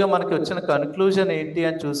ఫైనల్గా మనకి వచ్చిన conclusion ఏంటి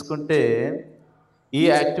అని చూసుకుంటే, ఈ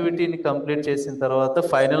యాక్టివిటీని కంప్లీట్ చేసిన తర్వాత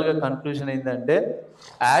ఫైనల్గా కన్క్లూజన్ ఏంటంటే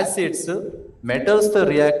యాసిడ్స్ మెటల్స్తో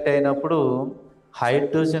రియాక్ట్ అయినప్పుడు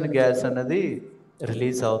హైడ్రోజన్ గ్యాస్ అన్నది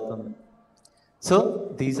రిలీజ్ అవుతుంది. So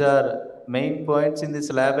these are main points in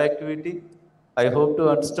this lab activity. I hope to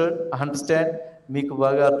understand. మీకు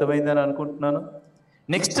బాగా అర్థమైందని అనుకుంటున్నాను.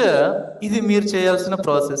 నెక్స్ట్ ఇది మీరు చేయాల్సిన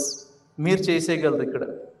ప్రాసెస్, మీరు చేసేయగలరు. ఇక్కడ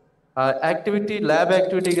యాక్టివిటీ ల్యాబ్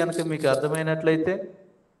యాక్టివిటీ కనుక మీకు అర్థమైనట్లయితే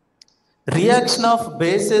reaction of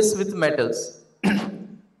bases with metals,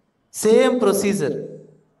 same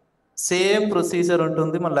procedure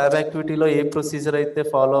ఉంటుంది. మన ల్యాబ్ యాక్టివిటీలో ఏ ప్రొసీజర్ అయితే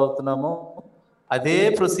ఫాలో అవుతున్నామో అదే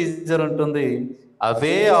ప్రొసీజర్ ఉంటుంది,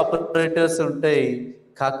 అవే ఆపరేటర్స్ ఉంటాయి.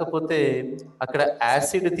 కాకపోతే అక్కడ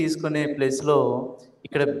యాసిడ్ తీసుకునే ప్లేస్లో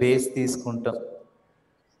ఇక్కడ బేస్ తీసుకుంటాం.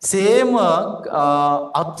 సేమ్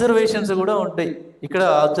అబ్జర్వేషన్స్ కూడా ఉంటాయి. ఇక్కడ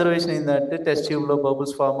అబ్జర్వేషన్ ఏంటంటే టెస్ట్ ట్యూబ్లో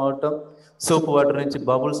బబుల్స్ ఫామ్ అవటం, సోప్ వాటర్ నుంచి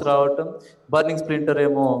బబుల్స్ రావటం, బర్నింగ్ స్ప్లింటర్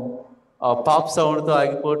ఏమో pop సౌండ్తో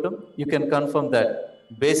ఆగిపోవటం. You can confirm that.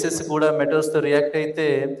 Bases కూడా మెటల్స్తో రియాక్ట్ అయితే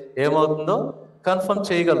ఏమవుతుందో కన్ఫర్మ్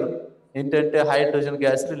చేయగలరు, ఏంటంటే హైడ్రోజన్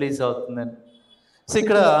గ్యాస్ రిలీజ్ అవుతుందని. సో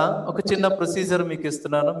ఇక్కడ ఒక చిన్న ప్రొసీజర్ మీకు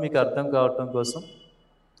ఇస్తున్నాను మీకు అర్థం కావటం కోసం.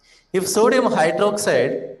 ఇఫ్ సోడియం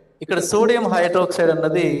హైడ్రాక్సైడ్, ఇక్కడ సోడియం హైడ్రాక్సైడ్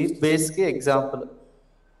అన్నది బేస్కి example,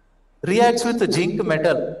 reacts with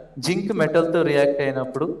zinc మెటల్తో react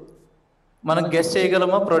అయినప్పుడు మనం గెస్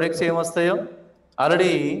చేయగలమా ప్రొడక్ట్స్ ఏమొస్తాయో?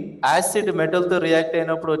 ఆల్రెడీ యాసిడ్ మెటల్తో రియాక్ట్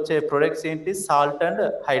అయినప్పుడు వచ్చే ప్రొడక్ట్స్ ఏంటి? Salt and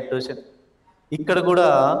hydrogen. ఇక్కడ కూడా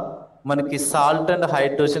మనకి సాల్ట్ అండ్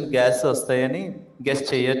హైడ్రోజన్ గ్యాస్ వస్తాయని గెస్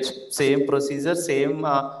చేయొచ్చు. Same procedure, same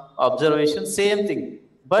observation, same thing,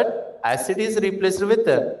 but acid is replaced with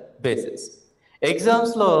basis.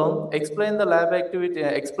 ఎగ్జామ్స్లో explain the lab activity,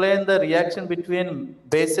 explain the reaction between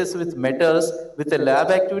bases with metals with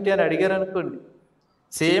lab activity అని అడిగారు అనుకోండి,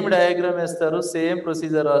 same diagram వేస్తారు, same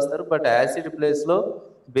procedure రాస్తారు, but acid ప్లేస్లో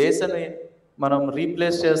base అని మనం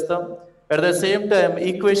replace చేస్తాం. అట్ ద సేమ్ టైం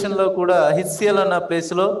ఈక్వేషన్లో కూడా HCl అన్న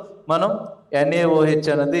ప్లేస్లో మనం NaOH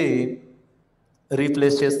అనేది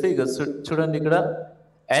రీప్లేస్ చేస్తే, ఇక చూడండి ఇక్కడ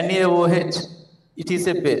NaOH it is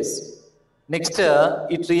a base. Next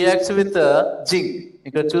it reacts with zinc.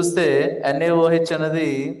 ఇక్కడ చూస్తే NaOH అనేది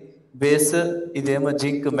బేస్, ఇదేమో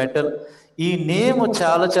జింక్ మెటల్. ఈ నేమ్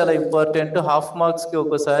చాలా చాలా ఇంపార్టెంట్. హాఫ్ మార్క్స్కి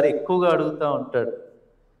ఒకసారి ఎక్కువగా అడుగుతూ ఉంటాడు.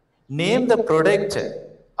 Name the product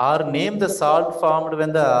are name the salt formed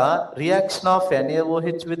when the reaction of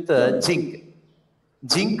NaOH with zinc.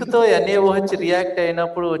 జింక్తో NaOH react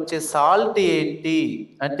అయినప్పుడు వచ్చే సాల్ట్ ఏంటి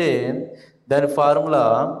అంటే దాని ఫార్ములా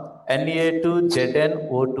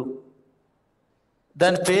Na2ZnO2.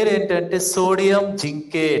 దాని పేరు ఏంటంటే సోడియం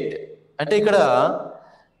జింకేట్. అంటే ఇక్కడ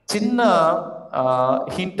చిన్న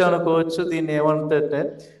హింట్ అనుకోవచ్చు. దీన్ని ఏమంటే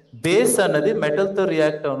బేస్ అన్నది మెటల్తో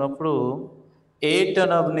రియాక్ట్ అయినప్పుడు 8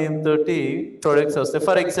 అనే నేమ్ తోటి ప్రొడక్ట్స్ వస్తాయి.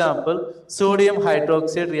 For example sodium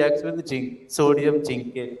hydroxide reacts with zinc, sodium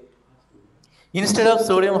zincate. Instead of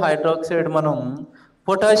sodium hydroxide మనం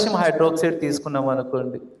పొటాషియం హైడ్రాక్సైడ్ తీసుకున్నాం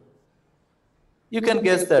అనుకోండి, you can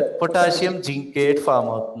guess that potassium zincate form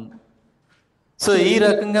అవుతుంది. సో ఈ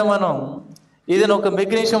రకంగా మనం ఏదైనా ఒక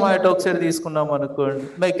మెగ్నీషియం హైడ్రాక్సైడ్ తీసుకున్నాం అనుకోండి,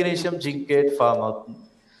 మెగ్నీషియం జింకేట్ ఫామ్ అవుతుంది.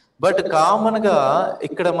 బట్ కామన్గా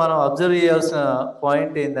ఇక్కడ మనం అబ్జర్వ్ చేయాల్సిన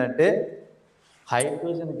పాయింట్ ఏంటంటే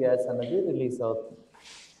హైడ్రోజన్ గ్యాస్ అనేది రిలీజ్ అవుతుంది.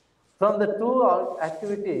 From the two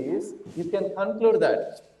activities you can conclude that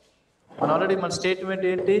already మన స్టేట్మెంట్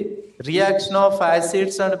ఏంటి? Reaction of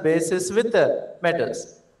acids and basis with metals.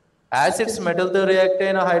 Acids మెటల్తో react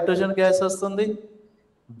అయిన హైడ్రోజన్ గ్యాస్ వస్తుంది,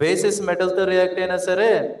 బేసిస్ మెటల్తో రియాక్ట్ అయినా సరే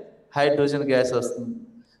హైడ్రోజన్ గ్యాస్ వస్తుంది.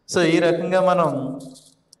 సో ఈ రకంగా మనం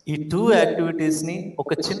ఈ 2 యాక్టివిటీస్ని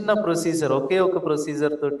ఒక చిన్న ప్రొసీజర్, ఒకే ఒక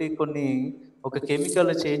ప్రొసీజర్ తోటి కొన్ని ఒక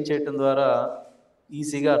కెమికల్ చేంజ్ చేయడం ద్వారా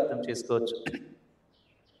ఈజీగా అర్థం చేసుకోవచ్చు.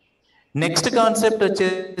 నెక్స్ట్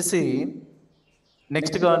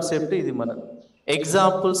కాన్సెప్ట్ ఇది మన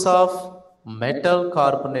ఎగ్జాంపుల్స్ ఆఫ్ మెటల్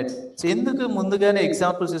కార్బోనేట్స్. ఎందుకు ముందుగానే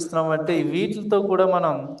ఎగ్జాంపుల్స్ ఇస్తున్నామంటే వీటితో కూడా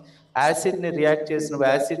మనం యాసిడ్ని రియాక్ట్ చేసినప్పుడు,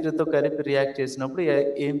 యాసిడ్తో కలిపి రియాక్ట్ చేసినప్పుడు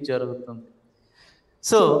ఏం జరుగుతుంది.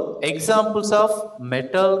 So examples of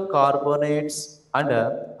metal carbonates and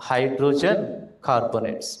hydrogen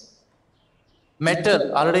carbonates. Metal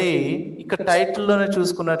already ఇక్కడ టైటిల్లోనే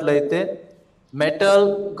చూసుకున్నట్లయితే మెటల్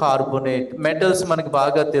కార్బోనేట్, మెటల్స్ మనకి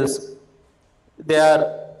బాగా తెలుసు. They are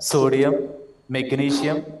sodium,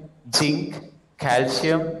 magnesium, zinc,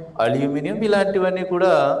 calcium, aluminium, ఇలాంటివన్నీ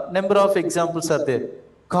కూడా number of examples are there.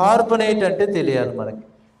 Carbonate అంటే తెలియాలి మనకి,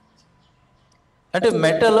 అంటే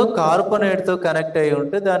మెటల్ కార్బోనేట్తో కనెక్ట్ అయి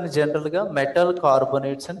ఉంటే దాన్ని జనరల్గా మెటల్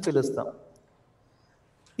కార్బోనేట్స్ అని పిలుస్తాం.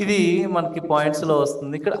 ఇది మనకి పాయింట్స్లో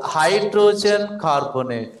వస్తుంది. ఇక్కడ హైడ్రోజన్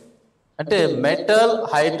కార్బోనేట్ అంటే మెటల్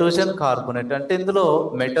హైడ్రోజన్ కార్బోనేట్ అంటే ఇందులో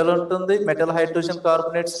మెటల్ ఉంటుంది, మెటల్ హైడ్రోజన్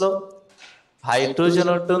కార్బోనేట్స్లో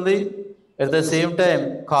హైడ్రోజన్ ఉంటుంది, at the same time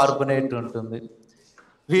carbonate ఉంటుంది.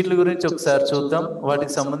 వీటి గురించి ఒకసారి చూద్దాం,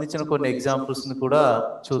 వాటికి సంబంధించిన కొన్ని ఎగ్జాంపుల్స్ని కూడా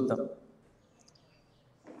చూద్దాం.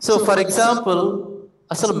 సో ఫర్ ఎగ్జాంపుల్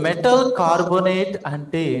అసలు మెటల్ కార్బోనేట్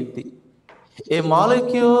అంటే ఏంటి? A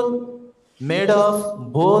molecule made of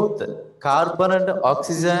both carbon and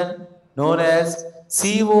oxygen known as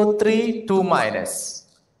CO3 2-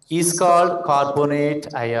 is called carbonate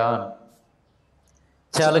ion.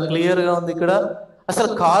 చాలా క్లియర్గా ఉంది ఇక్కడ. అసలు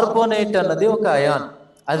కార్బోనేట్ అన్నది ఒక అయాన్,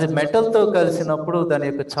 అది మెటల్తో కలిసినప్పుడు దాని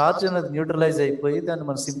యొక్క ఛార్జ్ అనేది న్యూట్రలైజ్ అయిపోయి దాన్ని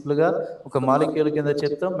మనం సింపుల్గా ఒక మాలిక్యూల్ కింద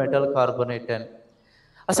చెప్తాం మెటల్ కార్బోనేట్ అని.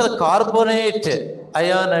 అసలు కార్బోనేట్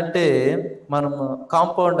అయాన్ అంటే మనం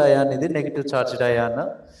కాంపౌండ్ అయాన్, ఇది negative charged ion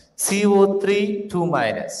CO3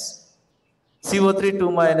 2-. CO3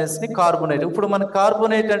 2- ని కార్బోనేట్. ఇప్పుడు మన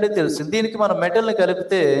కార్బోనేట్ అంటే తెలుసు, దీనికి మనం మెటల్ని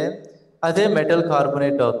కలిపితే అదే మెటల్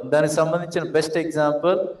కార్బోనేట్ అవుతుంది. దానికి సంబంధించిన బెస్ట్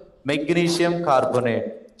ఎగ్జాంపుల్ మెగ్నీషియం కార్బోనేట్.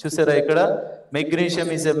 చూసారా ఇక్కడ, magnesium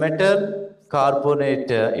is a metal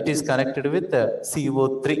carbonate, it is connected with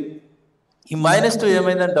CO3. ఈ -2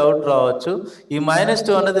 ఏమైందని డౌట్ రావచ్చు. ఈ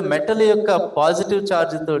 -2 అన్నది మెటల్ యొక్క పాజిటివ్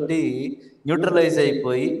ఛార్జ్ తోటి న్యూట్రలైజ్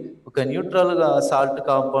అయిపోయి ఒక న్యూట్రల్గా సాల్ట్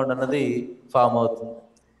కాంపౌండ్ అన్నది ఫామ్ అవుతుంది.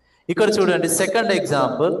 ఇక్కడ చూడండి సెకండ్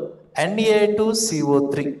ఎగ్జాంపుల్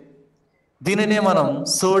Na2CO3. దీనినే మనం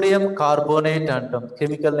సోడియం కార్బోనేట్ అంటాం.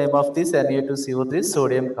 Chemical name of this Na2CO3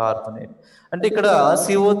 sodium carbonate. అంటే ఇక్కడ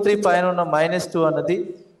CO3 పైన ఉన్న -2 అన్నది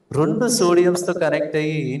 2 సోడియంస్తో కనెక్ట్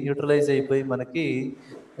అయ్యి న్యూట్రలైజ్ అయిపోయి మనకి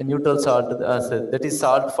neutral salt, that is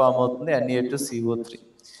salt form అవుతుంది Na2CO3.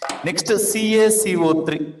 Next CaCO3.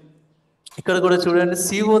 ఇక్కడ కూడా చూడండి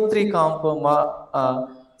CO3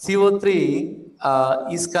 CO3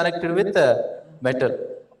 is connected with metal.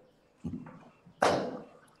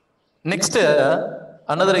 Next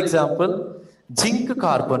another example zinc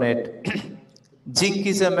carbonate. Zinc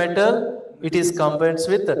is a metal, it is combines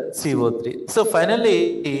with CO3. So finally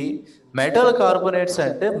metal carbonates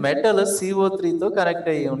అంటే metal CO3తో connect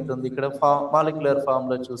అయ్యి ఉంటుంది. ఇక్కడ molecular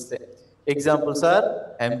ఫామ్లో చూస్తే examples are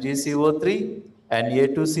MgCO3,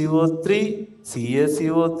 Na2CO3,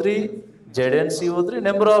 CaCO3, ZnCO3,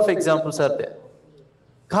 number of examples are there.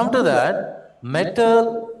 Come to that metal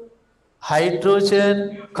hydrogen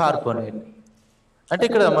carbonate. అంటే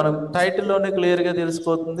ఇక్కడ మనం టైటిల్లోనే క్లియర్గా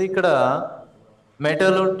తెలిసిపోతుంది. ఇక్కడ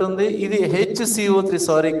మెటల్ ఉంటుంది, ఇది HCO3,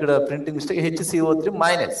 సారీ ఇక్కడ printing mistake, HCO3-.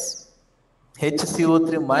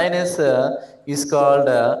 HCO3- is called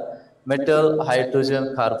metal hydrogen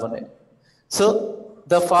carbonate. So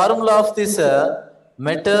the formula of this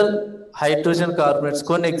metal hydrogen carbonates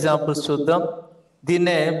కొన్ని ఎగ్జాంపుల్స్ చూద్దాం.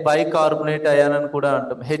 దీన్నే బైకార్బోనేట్ అయాన్ అని కూడా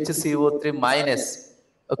అంటాం, HCO3-.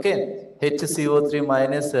 Okay,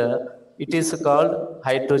 HCO3-, it is called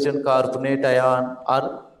hydrogen carbonate ion or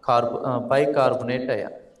bicarbonate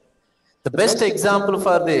ion. The best example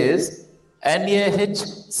for this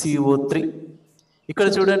NaHCO3. ఇక్కడ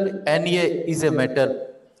చూడండి, Na is a metal,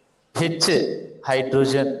 H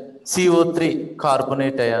hydrogen, CO3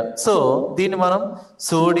 carbonate ion. So దీన్ని మనం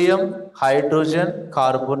sodium hydrogen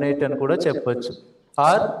carbonate అని కూడా చెప్పొచ్చు,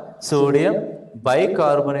 are sodium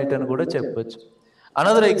bicarbonate అని కూడా చెప్పొచ్చు.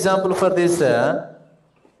 Another example for this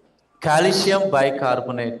calcium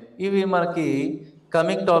bicarbonate. ఇవి మనకి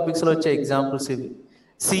కమింగ్ టాపిక్స్లో వచ్చే ఎగ్జాంపుల్స్ ఇవి.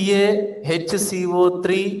 CaHCO3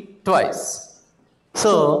 twice.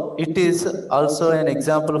 So it is also an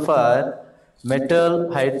example for metal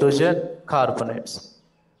hydrogen carbonates.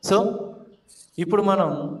 So ఇప్పుడు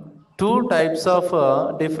మనం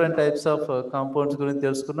డిఫరెంట్ టైప్స్ ఆఫ్ కాంపౌండ్స్ గురించి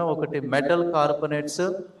తెలుసుకున్నాం. ఒకటి metal carbonates,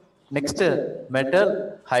 next metal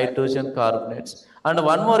hydrogen carbonates. And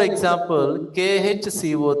one more example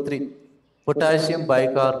KHCO3 potassium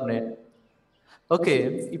bicarbonate. Okay,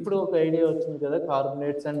 ఇప్పుడు ఒక idea వచ్చింది కదా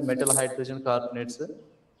carbonates and metal hydrogen carbonates.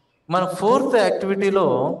 మన ఫోర్త్ యాక్టివిటీలో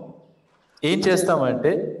ఏం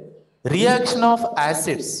చేస్తామంటే reaction of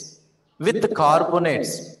acids with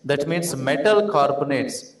carbonates, that means metal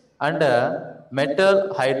carbonates and metal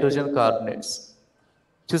hydrogen carbonates.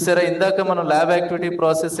 చూసారా, ఇందాక మనం ల్యాబ్ యాక్టివిటీ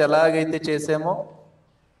ప్రాసెస్ ఎలాగైతే చేసామో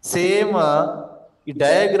సేమ్ ఈ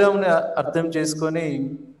డయాగ్రామ్ని అర్థం చేసుకొని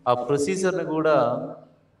ఆ ప్రొసీజర్ని కూడా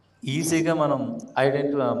ఈజీగా మనం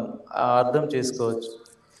అర్థం చేసుకోవచ్చు.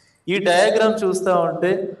 ఈ డయాగ్రామ్ చూస్తూ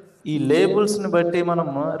ఉంటే ఈ లేబుల్స్ని బట్టి మనం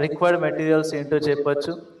రిక్వైర్డ్ మెటీరియల్స్ ఏంటో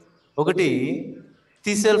చెప్పచ్చు. ఒకటి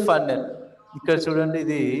థిసెల్ ఫన్నెల్, ఇక్కడ చూడండి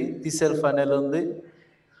ఇది థిసెల్ ఫన్నెల్ ఉంది.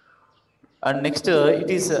 And next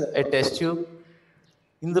it is a test tube.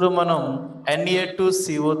 ఇందులో మనం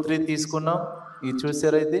Na2CO3 తీసుకున్నాం, ఇది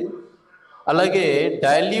చూసారా ఇది. అలాగే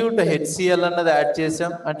డైల్యూట్ హెచ్సిఎల్ అన్నది యాడ్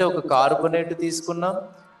చేసాం, అంటే ఒక కార్బోనేట్ తీసుకున్నాం,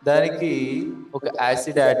 దానికి ఒక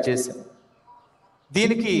యాసిడ్ యాడ్ చేసాం.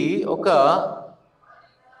 దీనికి ఒక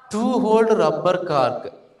 2 హోల్డ్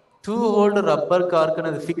రబ్బర్ కార్క్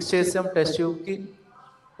అనేది ఫిక్స్ చేసాం టెస్ట్ ట్యూబ్కి.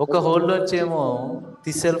 ఒక హోల్లోంచి ఏమో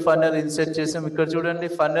థిసెల్ ఫన్నెల్ ఇన్సర్ట్ చేసాం. ఇక్కడ చూడండి,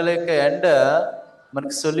 ఫన్నెల్ యొక్క ఎండ్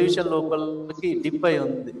మనకి సొల్యూషన్ లోపలికి డిప్ అయి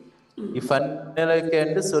ఉంది. ఈ ఫన్నెల్ యొక్క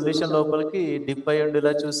ఎండ్ సొల్యూషన్ లోపలికి డిప్ అయి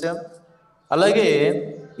ఉండేలా చూసాం. అలాగే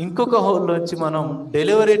ఇంకొక హోల్లోంచి మనం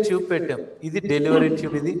డెలివరీ ట్యూబ్ పెట్టాం. ఇది డెలివరీ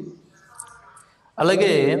ట్యూబ్ ఇది.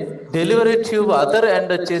 అలాగే డెలివరీ ట్యూబ్ అదర్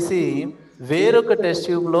ఎండ్ వచ్చేసి వేరొక టెస్ట్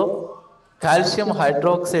ట్యూబ్లో కాల్షియం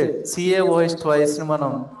హైడ్రాక్సైడ్ CaOH2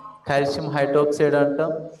 మనం కాల్షియం హైడ్రాక్సైడ్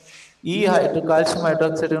అంటాం. ఈ కాల్షియం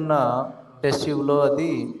హైడ్రాక్సైడ్ ఉన్న టెస్ట్ ట్యూబ్లో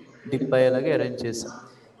అది డిప్ అయ్యేలాగా అరేంజ్ చేసాం.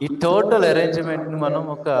 ఈ టోటల్ అరేంజ్మెంట్ని మనం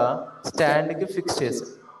ఒక స్టాండ్కి ఫిక్స్ చేసాం.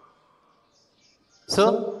 So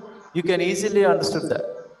you can easily understood that.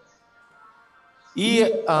 ఈ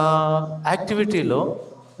యాక్టివిటీలో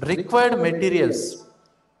రిక్వైర్డ్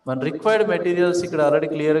మెటీరియల్స్ ఇక్కడ ఆల్రెడీ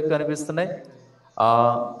క్లియర్గా కనిపిస్తున్నాయి.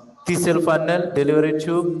 థిసెల్ funnel, delivery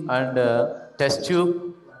tube and test tube,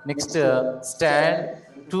 next stand,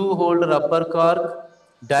 2 hold rubber cork,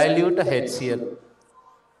 dilute HCl.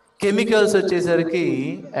 Chemicals వచ్చేసరికి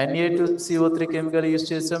Na2CO3 కెమికల్ యూజ్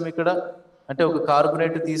చేసాం ఇక్కడ, అంటే ఒక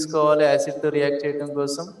కార్బొనేట్ తీసుకోవాలి యాసిడ్తో రియాక్ట్ చేయడం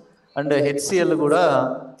కోసం, అండ్ HCl కూడా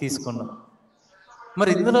తీసుకున్నాం. మరి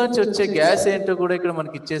ఇందులోంచి వచ్చే గ్యాస్ ఏంటో కూడా ఇక్కడ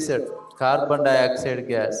మనకి ఇచ్చేసాడు, కార్బన్ డైఆక్సైడ్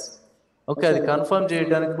గ్యాస్. ఓకే, అది కన్ఫర్మ్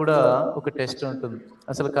చేయడానికి కూడా ఒక టెస్ట్ ఉంటుంది,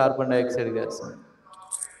 అసలు carbon dioxide gas.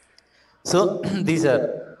 So these are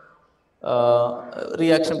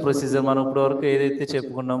reaction procedure. మనం ఇప్పటివరకు ఏదైతే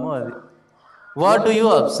చెప్పుకున్నామో అది. What do you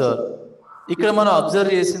observe? ఇక్కడ మనం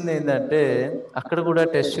అబ్జర్వ్ చేసింది ఏంటంటే, అక్కడ కూడా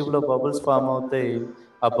టెస్ట్ ట్యూబ్లో బబుల్స్ ఫామ్ అవుతాయి.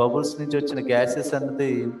 ఆ బబుల్స్ నుంచి వచ్చిన గ్యాసెస్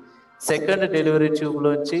అన్నది సెకండ్ డెలివరీ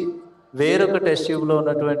ట్యూబ్లోంచి వేరొక టెస్ట్ ట్యూబ్లో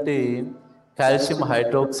ఉన్నటువంటి కాల్షియం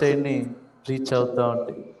హైడ్రాక్సైడ్ని రీచ్ అవుతూ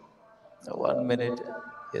ఉంటాయి. 1 minute.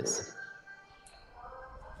 Yes.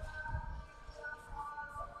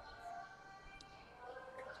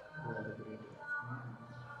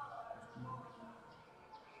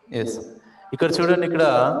 ఎస్, ఇక్కడ చూడండి, ఇక్కడ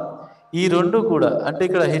ఈ రెండు కూడా, అంటే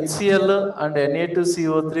ఇక్కడ HCl అండ్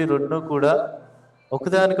Na2CO3 రెండు కూడా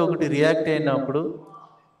ఒకదానికొకటి రియాక్ట్ అయినప్పుడు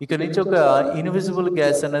ఇక్కడ నుంచి ఒక ఇన్విజిబుల్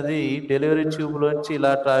గ్యాస్ అనేది డెలివరీ ట్యూబ్లోంచి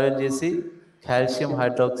ఇలా ట్రావెల్ చేసి కాల్షియం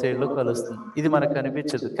హైడ్రాక్సైడ్లో కలుస్తుంది. ఇది మనకు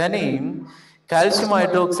కనిపించదు, కానీ కాల్షియం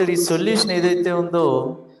హైడ్రాక్సైడ్ ఈ సొల్యూషన్ ఏదైతే ఉందో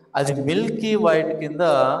అది మిల్కీ వైట్ కింద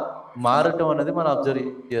మారటం అనేది మనం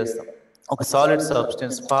అబ్జర్వ్ చేస్తాం. ఒక సాలిడ్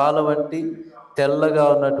సబ్స్టెన్స్, పాల వంటి తెల్లగా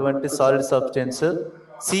ఉన్నటువంటి సాలిడ్ సబ్స్టెన్స్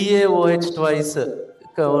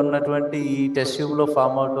CaOH2 ఉన్నటువంటి ఈ టెస్ట్ ట్యూబ్లో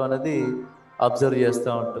ఫామ్ అవటం అనేది అబ్జర్వ్ చేస్తూ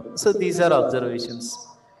ఉంటాం. So these are observations.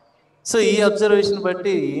 So ఈ అబ్జర్వేషన్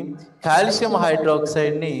బట్టి కాల్షియం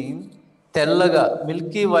హైడ్రాక్సైడ్ని తెల్లగా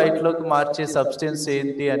మిల్కీ వైట్లోకి మార్చే సబ్స్టెన్స్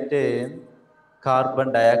ఏంటి అంటే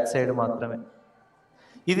కార్బన్ డైఆక్సైడ్ మాత్రమే.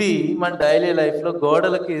 ఇది మన డైలీ లైఫ్లో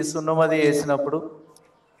గోడలకి సున్నమది వేసినప్పుడు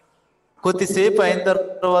కొద్దిసేపు అయిన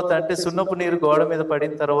తర్వాత, అంటే సున్నపు నీరు గోడ మీద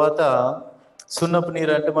పడిన తర్వాత, సున్నపు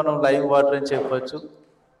నీరు అంటే మనం లైవ్ వాటర్ అని చెప్పొచ్చు,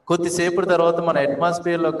 కొద్దిసేపటి తర్వాత మన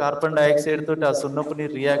అట్మాస్ఫియర్లో కార్బన్ డైఆక్సైడ్ తోటి ఆ సున్నపు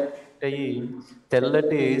నీరు రియాక్ట్ అయ్యి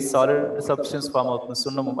తెల్లటి సాలిడ్ సబ్స్టెన్స్ ఫామ్ అవుతుంది.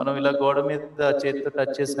 సున్నము మనం ఇలా గోడ మీద చేతితో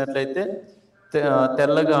టచ్ చేసినట్లయితే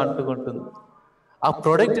తెల్లగా అంటుకుంటుంది. ఆ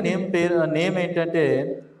ప్రోడక్ట్ నేమ్ ఏంటంటే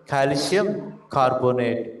కాల్షియం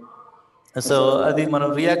కార్బోనేట్. సో అది మనం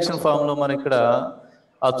రియాక్షన్ ఫామ్లో మనం ఇక్కడ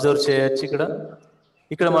అబ్జర్వ్ చేయొచ్చు.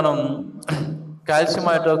 ఇక్కడ మనం కాల్షియం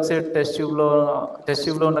హైడ్రాక్సైడ్ టెస్ట్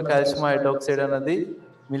ట్యూబ్లో ఉన్న కాల్షియం హైడ్రాక్సైడ్ అనేది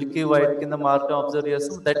మిల్కీ వైట్ కింద మార్గం అబ్జర్వ్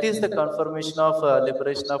చేస్తాం. That is the confirmation of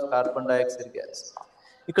liberation of carbon dioxide gas.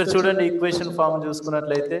 ఇక్కడ చూడండి, ఈక్వేషన్ ఫామ్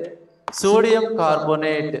చూసుకున్నట్లయితే సోడియం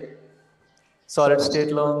కార్బోనేట్ సాలిడ్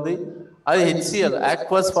స్టేట్లో ఉంది, అది HCl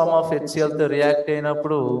aqueous form of HClతో react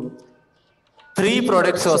అయినప్పుడు 3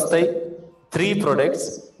 ప్రొడక్ట్స్ వస్తాయి. 3 products.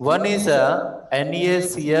 One is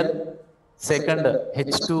NaCl, second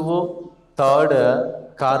H2O, third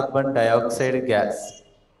carbon dioxide gas.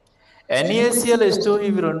 NaCl, H2O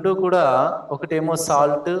ఇవి రెండు కూడా ఒకటేమో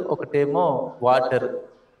సాల్ట్, ఒకటేమో వాటర్.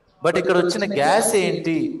 బట్ ఇక్కడ వచ్చిన గ్యాస్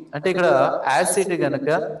ఏంటి అంటే ఇక్కడ యాసిడ్ కనుక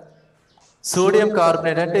సోడియం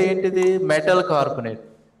కార్బోనేట్ అంటే ఏంటిది, మెటల్ కార్బోనేట్.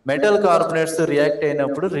 మెటల్ కార్బోనేట్స్తో రియాక్ట్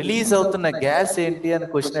అయినప్పుడు రిలీజ్ అవుతున్న గ్యాస్ ఏంటి అని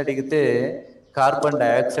క్వశ్చన్ అడిగితే కార్బన్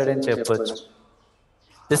డైఆక్సైడ్ అని చెప్పొచ్చు.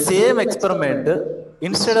 The same experiment,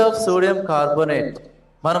 instead of sodium carbonate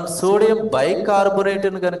మనం సోడియం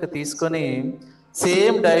బైకార్బోనేట్ను కనుక తీసుకొని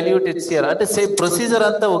సేమ్ డైల్యూట్ HCl, అంటే సేమ్ ప్రొసీజర్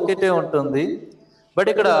అంతా ఒకటే ఉంటుంది. బట్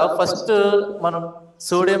ఇక్కడ ఫస్ట్ మనం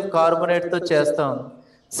సోడియం కార్బోనేట్తో చేస్తాం,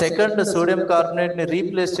 సెకండ్ సోడియం కార్బోనేట్ని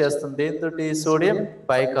రీప్లేస్ చేస్తుంది దేనితోటి సోడియం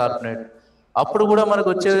బైకార్బోనేట్. అప్పుడు కూడా మనకు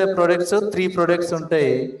వచ్చే ప్రొడక్ట్స్ 3 ప్రొడక్ట్స్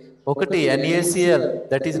ఉంటాయి. ఒకటి NaCl,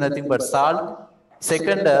 that is nothing but salt.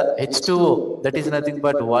 Second H2O, that is nothing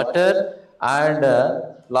but water. And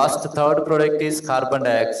last third product is carbon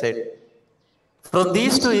dioxide. From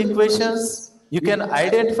these 2 equations you can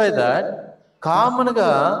identify that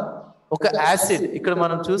కామన్గా ఒక acid, ఇక్కడ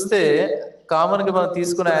మనం చూస్తే కామన్గా మనం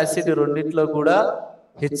తీసుకున్న యాసిడ్ రెండింటిలో కూడా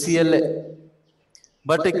HCl.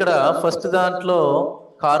 బట్ ఇక్కడ ఫస్ట్ దాంట్లో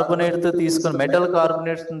కార్బోనేట్తో తీసుకొని మెటల్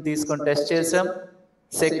కార్బోనేట్స్ని తీసుకొని టెస్ట్ చేసాం.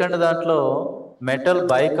 సెకండ్ దాంట్లో మెటల్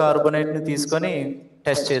బైకార్బోనేట్ని తీసుకొని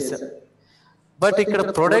టెస్ట్ చేసాం. బట్ ఇక్కడ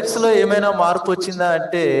ప్రొడక్ట్స్లో ఏమైనా మార్పు వచ్చిందా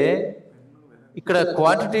అంటే ఇక్కడ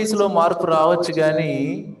క్వాంటిటీస్లో మార్పు రావచ్చు కానీ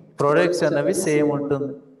ప్రొడక్ట్స్ అన్నవి సేమ్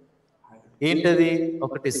ఉంటుంది. ఏంటది?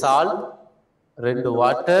 ఒకటి సాల్ట్, 2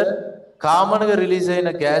 వాటర్, కామన్గా రిలీజ్ అయిన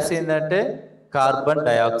గ్యాస్ ఏంటంటే carbon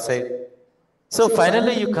dioxide. So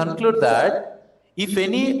finally you conclude that if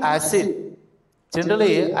any acid,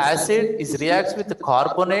 generally acid is reacts with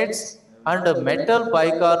carbonates and metal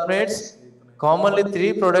bicarbonates, commonly 3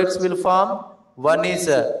 products will form. One is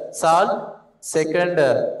salt, second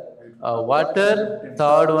water,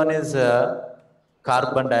 third one is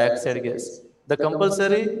carbon dioxide gas. The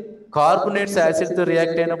compulsory carbonates acid తో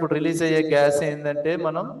react అయినప్పుడు release అయ్యే gas ఏంటంటే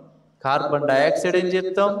మనం carbon dioxide అని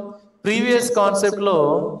చెప్తాం. Previous కాన్సెప్ట్లో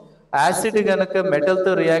acid కనుక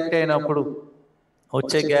మెటల్తో react అయినప్పుడు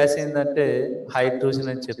వచ్చే గ్యాస్ ఏంటంటే హైడ్రోజన్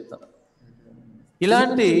అని చెప్తాం.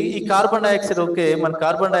 ఇలాంటి ఈ కార్బన్ డైఆక్సైడ్ ఓకే, మన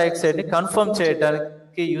కార్బన్ డైఆక్సైడ్ని కన్ఫర్మ్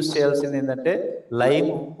చేయడానికి యూజ్ చేయాల్సింది ఏంటంటే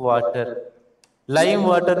లైమ్ వాటర్. లైమ్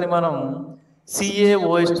వాటర్ని మనం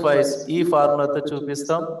CaOH2 ఈ ఫార్ములాతో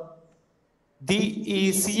చూపిస్తాం. ఈ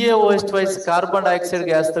CaOH2 కార్బన్ డైఆక్సైడ్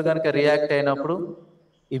గ్యాస్తో కనుక రియాక్ట్ అయినప్పుడు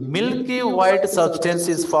ఈ Milky white substance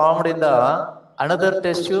is formed in the another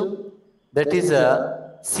test tube, that is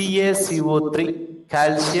CaCO3,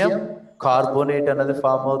 calcium carbonate అనేది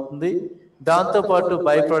ఫామ్ అవుతుంది. దాంతోపాటు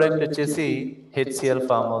బై ప్రోడక్ట్ వచ్చేసి HCl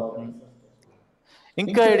ఫామ్ అవుతుంది.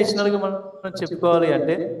 ఇంకా అడిషనల్గా మనం చెప్పుకోవాలి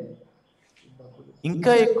అంటే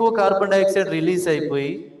ఇంకా ఎక్కువ కార్బన్ డైఆక్సైడ్ రిలీజ్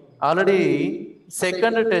అయిపోయి ఆల్రెడీ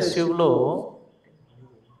సెకండ్ టెస్ట్ ట్యూబ్లో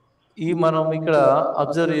మనం ఇక్కడ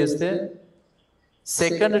అబ్జర్వ్ చేస్తే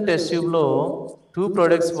సెకండ్ టెస్ట్ ట్యూబ్లో 2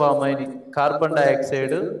 ప్రొడక్ట్స్ ఫామ్ అయినాయి. కార్బన్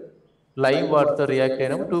డైఆక్సైడ్ లైమ్ వాటర్తో రియాక్ట్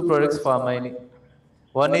అయినప్పుడు 2 ప్రొడక్ట్స్ ఫామ్ అయినాయి.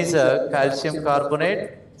 One is calcium carbonate,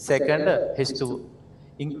 second H2O.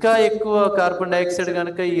 ఇంకా ఎక్కువ కార్బన్ డైఆక్సైడ్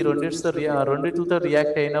కనుక ఈ రెండిటితో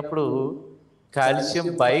రియాక్ట్ అయినప్పుడు కాల్షియం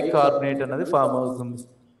బైకార్బోనేట్ అనేది ఫామ్ అవుతుంది.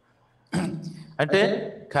 అంటే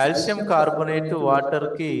కాల్షియం కార్బోనేట్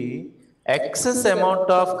వాటర్కి ఎక్సెస్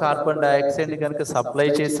అమౌంట్ ఆఫ్ కార్బన్ డైఆక్సైడ్ని కనుక సప్లై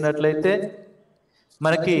చేసినట్లయితే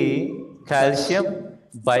మనకి కాల్షియం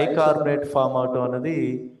బైకార్బోనేట్ ఫామ్ అవటం అనేది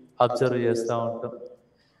అబ్జర్వ్ చేస్తూ ఉంటాం.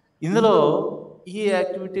 ఇందులో ఈ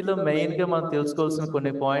యాక్టివిటీలో మెయిన్గా మనం తెలుసుకోవాల్సిన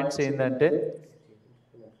కొన్ని పాయింట్స్ ఏంటంటే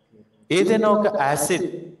ఏదైనా ఒక యాసిడ్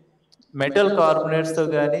మెటల్ కార్బోనేట్స్తో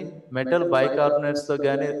కానీ మెటల్ బైకార్బోనేట్స్తో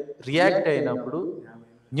కానీ రియాక్ట్ అయినప్పుడు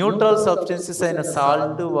న్యూట్రల్ సబ్స్టెన్సెస్ అయిన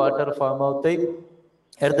సాల్ట్, వాటర్ ఫామ్ అవుతాయి.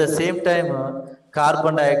 At the same time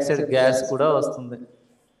carbon dioxide gas కూడా వస్తుంది.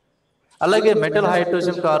 అలాగే మెటల్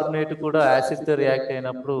హైడ్రోజన్ కార్బోనేట్ కూడా యాసిడ్తో రియాక్ట్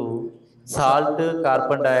అయినప్పుడు salt,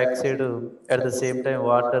 carbon dioxide, at the same time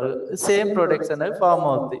water, same products అనేవి ఫామ్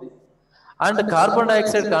అవుతాయి. అండ్ కార్బన్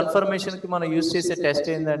డైఆక్సైడ్ కన్ఫర్మేషన్కి మనం యూజ్ చేసే టెస్ట్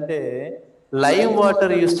ఏంటంటే లైమ్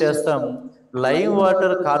వాటర్ యూజ్ చేస్తాం. లైమ్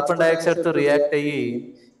వాటర్ కార్బన్ డైఆక్సైడ్తో రియాక్ట్ అయ్యి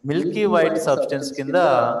మిల్కీ వైట్ సబ్స్టెన్స్ కింద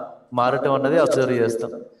మారటం అన్నది అబ్జర్వ్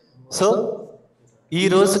చేస్తాం. సో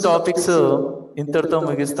ఈరోజు టాపిక్స్ ఇంతటితో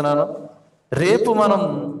ముగిస్తున్నాను. రేపు మనం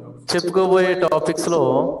చెప్పుకోబోయే టాపిక్స్లో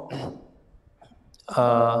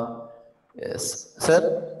sir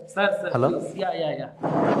hello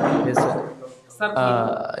sir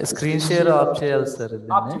screen share of చేయాలి సార్.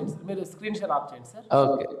 మీరు స్క్రీన్ షేర్ ఆఫ్ చేయండి sir.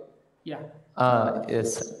 Okay,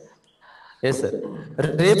 yes sir, yes sir.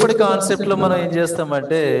 రేపటి కాన్సెప్ట్లో మనం ఏం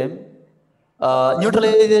చేస్తామంటే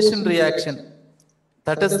న్యూట్రలైజేషన్ రియాక్షన్,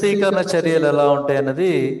 తటస్థీకరణ చర్యలు ఎలా ఉంటాయి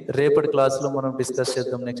అన్నది రేపటి క్లాస్లో మనం డిస్కస్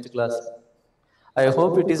చేద్దాం. Next class. I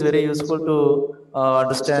hope it is very useful to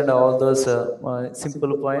understand all those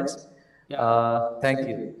simple points. Thank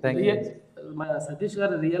you. Satish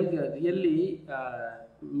గారు రియల్లీ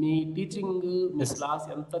మీ టీచింగ్, మీ క్లాస్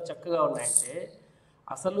ఎంత చక్కగా ఉన్నాయంటే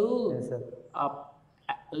అసలు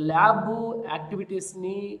ల్యాబ్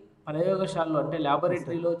యాక్టివిటీస్ని ప్రయోగశాలలో అంటే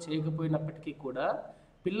ల్యాబొరేటరీలో చేయకపోయినప్పటికీ కూడా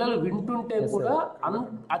పిల్లలు వింటుంటే కూడా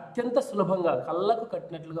అత్యంత సులభంగా కళ్ళకు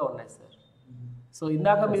కట్టినట్లుగా ఉన్నాయి సార్. సో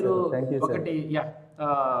ఇందాక మీరు ఒకటి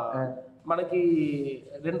మనకి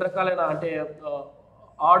 2 రకాలైన అంటే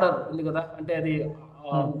ఆర్డర్ ఉంది కదా, అంటే అది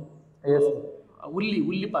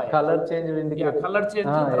ఉల్లిపాయ కలర్ చేంజ్ కలర్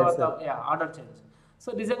చేంజ్ తర్వాత ఆర్డర్ చేంజ్. సో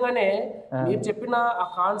నిజంగానే మీరు చెప్పిన ఆ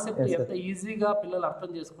కాన్సెప్ట్ ఎంత ఈజీగా పిల్లలు అర్థం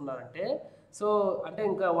చేసుకున్నారంటే, సో అంటే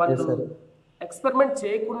ఇంకా వాళ్ళు ఎక్స్పెరిమెంట్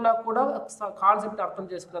చేయకుండా కూడా కాన్సెప్ట్ అర్థం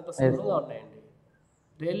చేసుకున్నంత సులభంగా ఉన్నాయండి.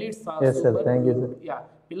 రియల్లీ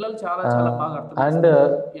పిల్లలు చాలా చాలా బాగా అర్థం అండ్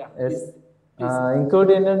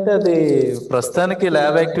ఇంకోటి ఏంటంటే, అది ప్రస్తుతానికి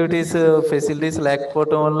ల్యాబ్ యాక్టివిటీస్ ఫెసిలిటీస్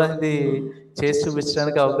లేకపోవటం వల్ల ఇది చేసి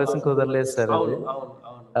చూపించడానికి అవకాశం కుదరలేదు సార్. అది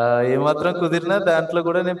ఏమాత్రం కుదిరినా దాంట్లో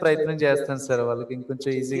కూడా నేను ప్రయత్నం చేస్తాను సార్, వాళ్ళకి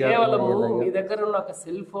ఇంకొంచెం ఈజీగా. కేవలము మీ దగ్గర ఉన్న ఒక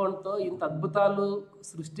సెల్ ఫోన్ తో ఇంత అద్భుతాలు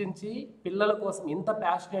సృష్టించి పిల్లల కోసం ఇంత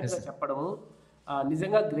ప్యాషనేట్ గా చెప్పడము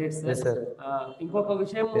నిజంగా గ్రేట్ సార్. ఇంకొక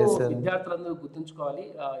విషయం విద్యార్థులందరూ గుర్తుంచుకోవాలి.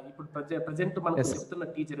 ఇప్పుడు ప్రజెంట్ మనకు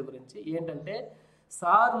చెప్తున్న టీచర్ గురించి ఏంటంటే,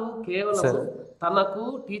 సారు కేవలం తనకు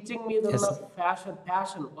టీచింగ్ మీద ఉన్న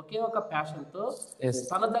ప్యాషన్ ఒకే ఒక ప్యాషన్ తో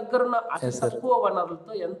తన దగ్గర ఉన్న అతి తక్కువ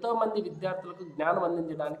వనరులతో ఎంతో మంది విద్యార్థులకు జ్ఞానం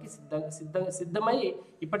అందించడానికి సిద్ధమై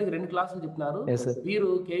ఇప్పటికి 2 క్లాసులు చెప్పినారు. వీరు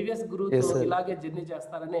కేవీఎస్ గురువుతో ఇలాగే జర్నీ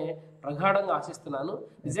చేస్తారనే ప్రగాఢంగా ఆశిస్తున్నాను.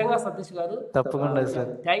 నిజంగా సతీష్ గారు తప్పకుండా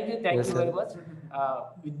sir, thank you very much.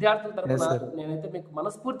 విద్యార్థుల తరఫున నేనైతే మీకు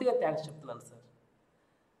మనస్ఫూర్తిగా థ్యాంక్స్ చెప్తున్నాను sir.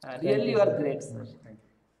 Really you are great sir.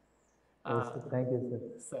 Thank you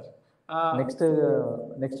sir.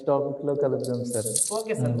 Next topic లో కలుద్దాం సార్.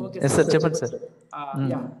 Okay sir. సార్ చెప్పండి సార్.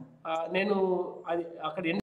 నేను అది అక్కడ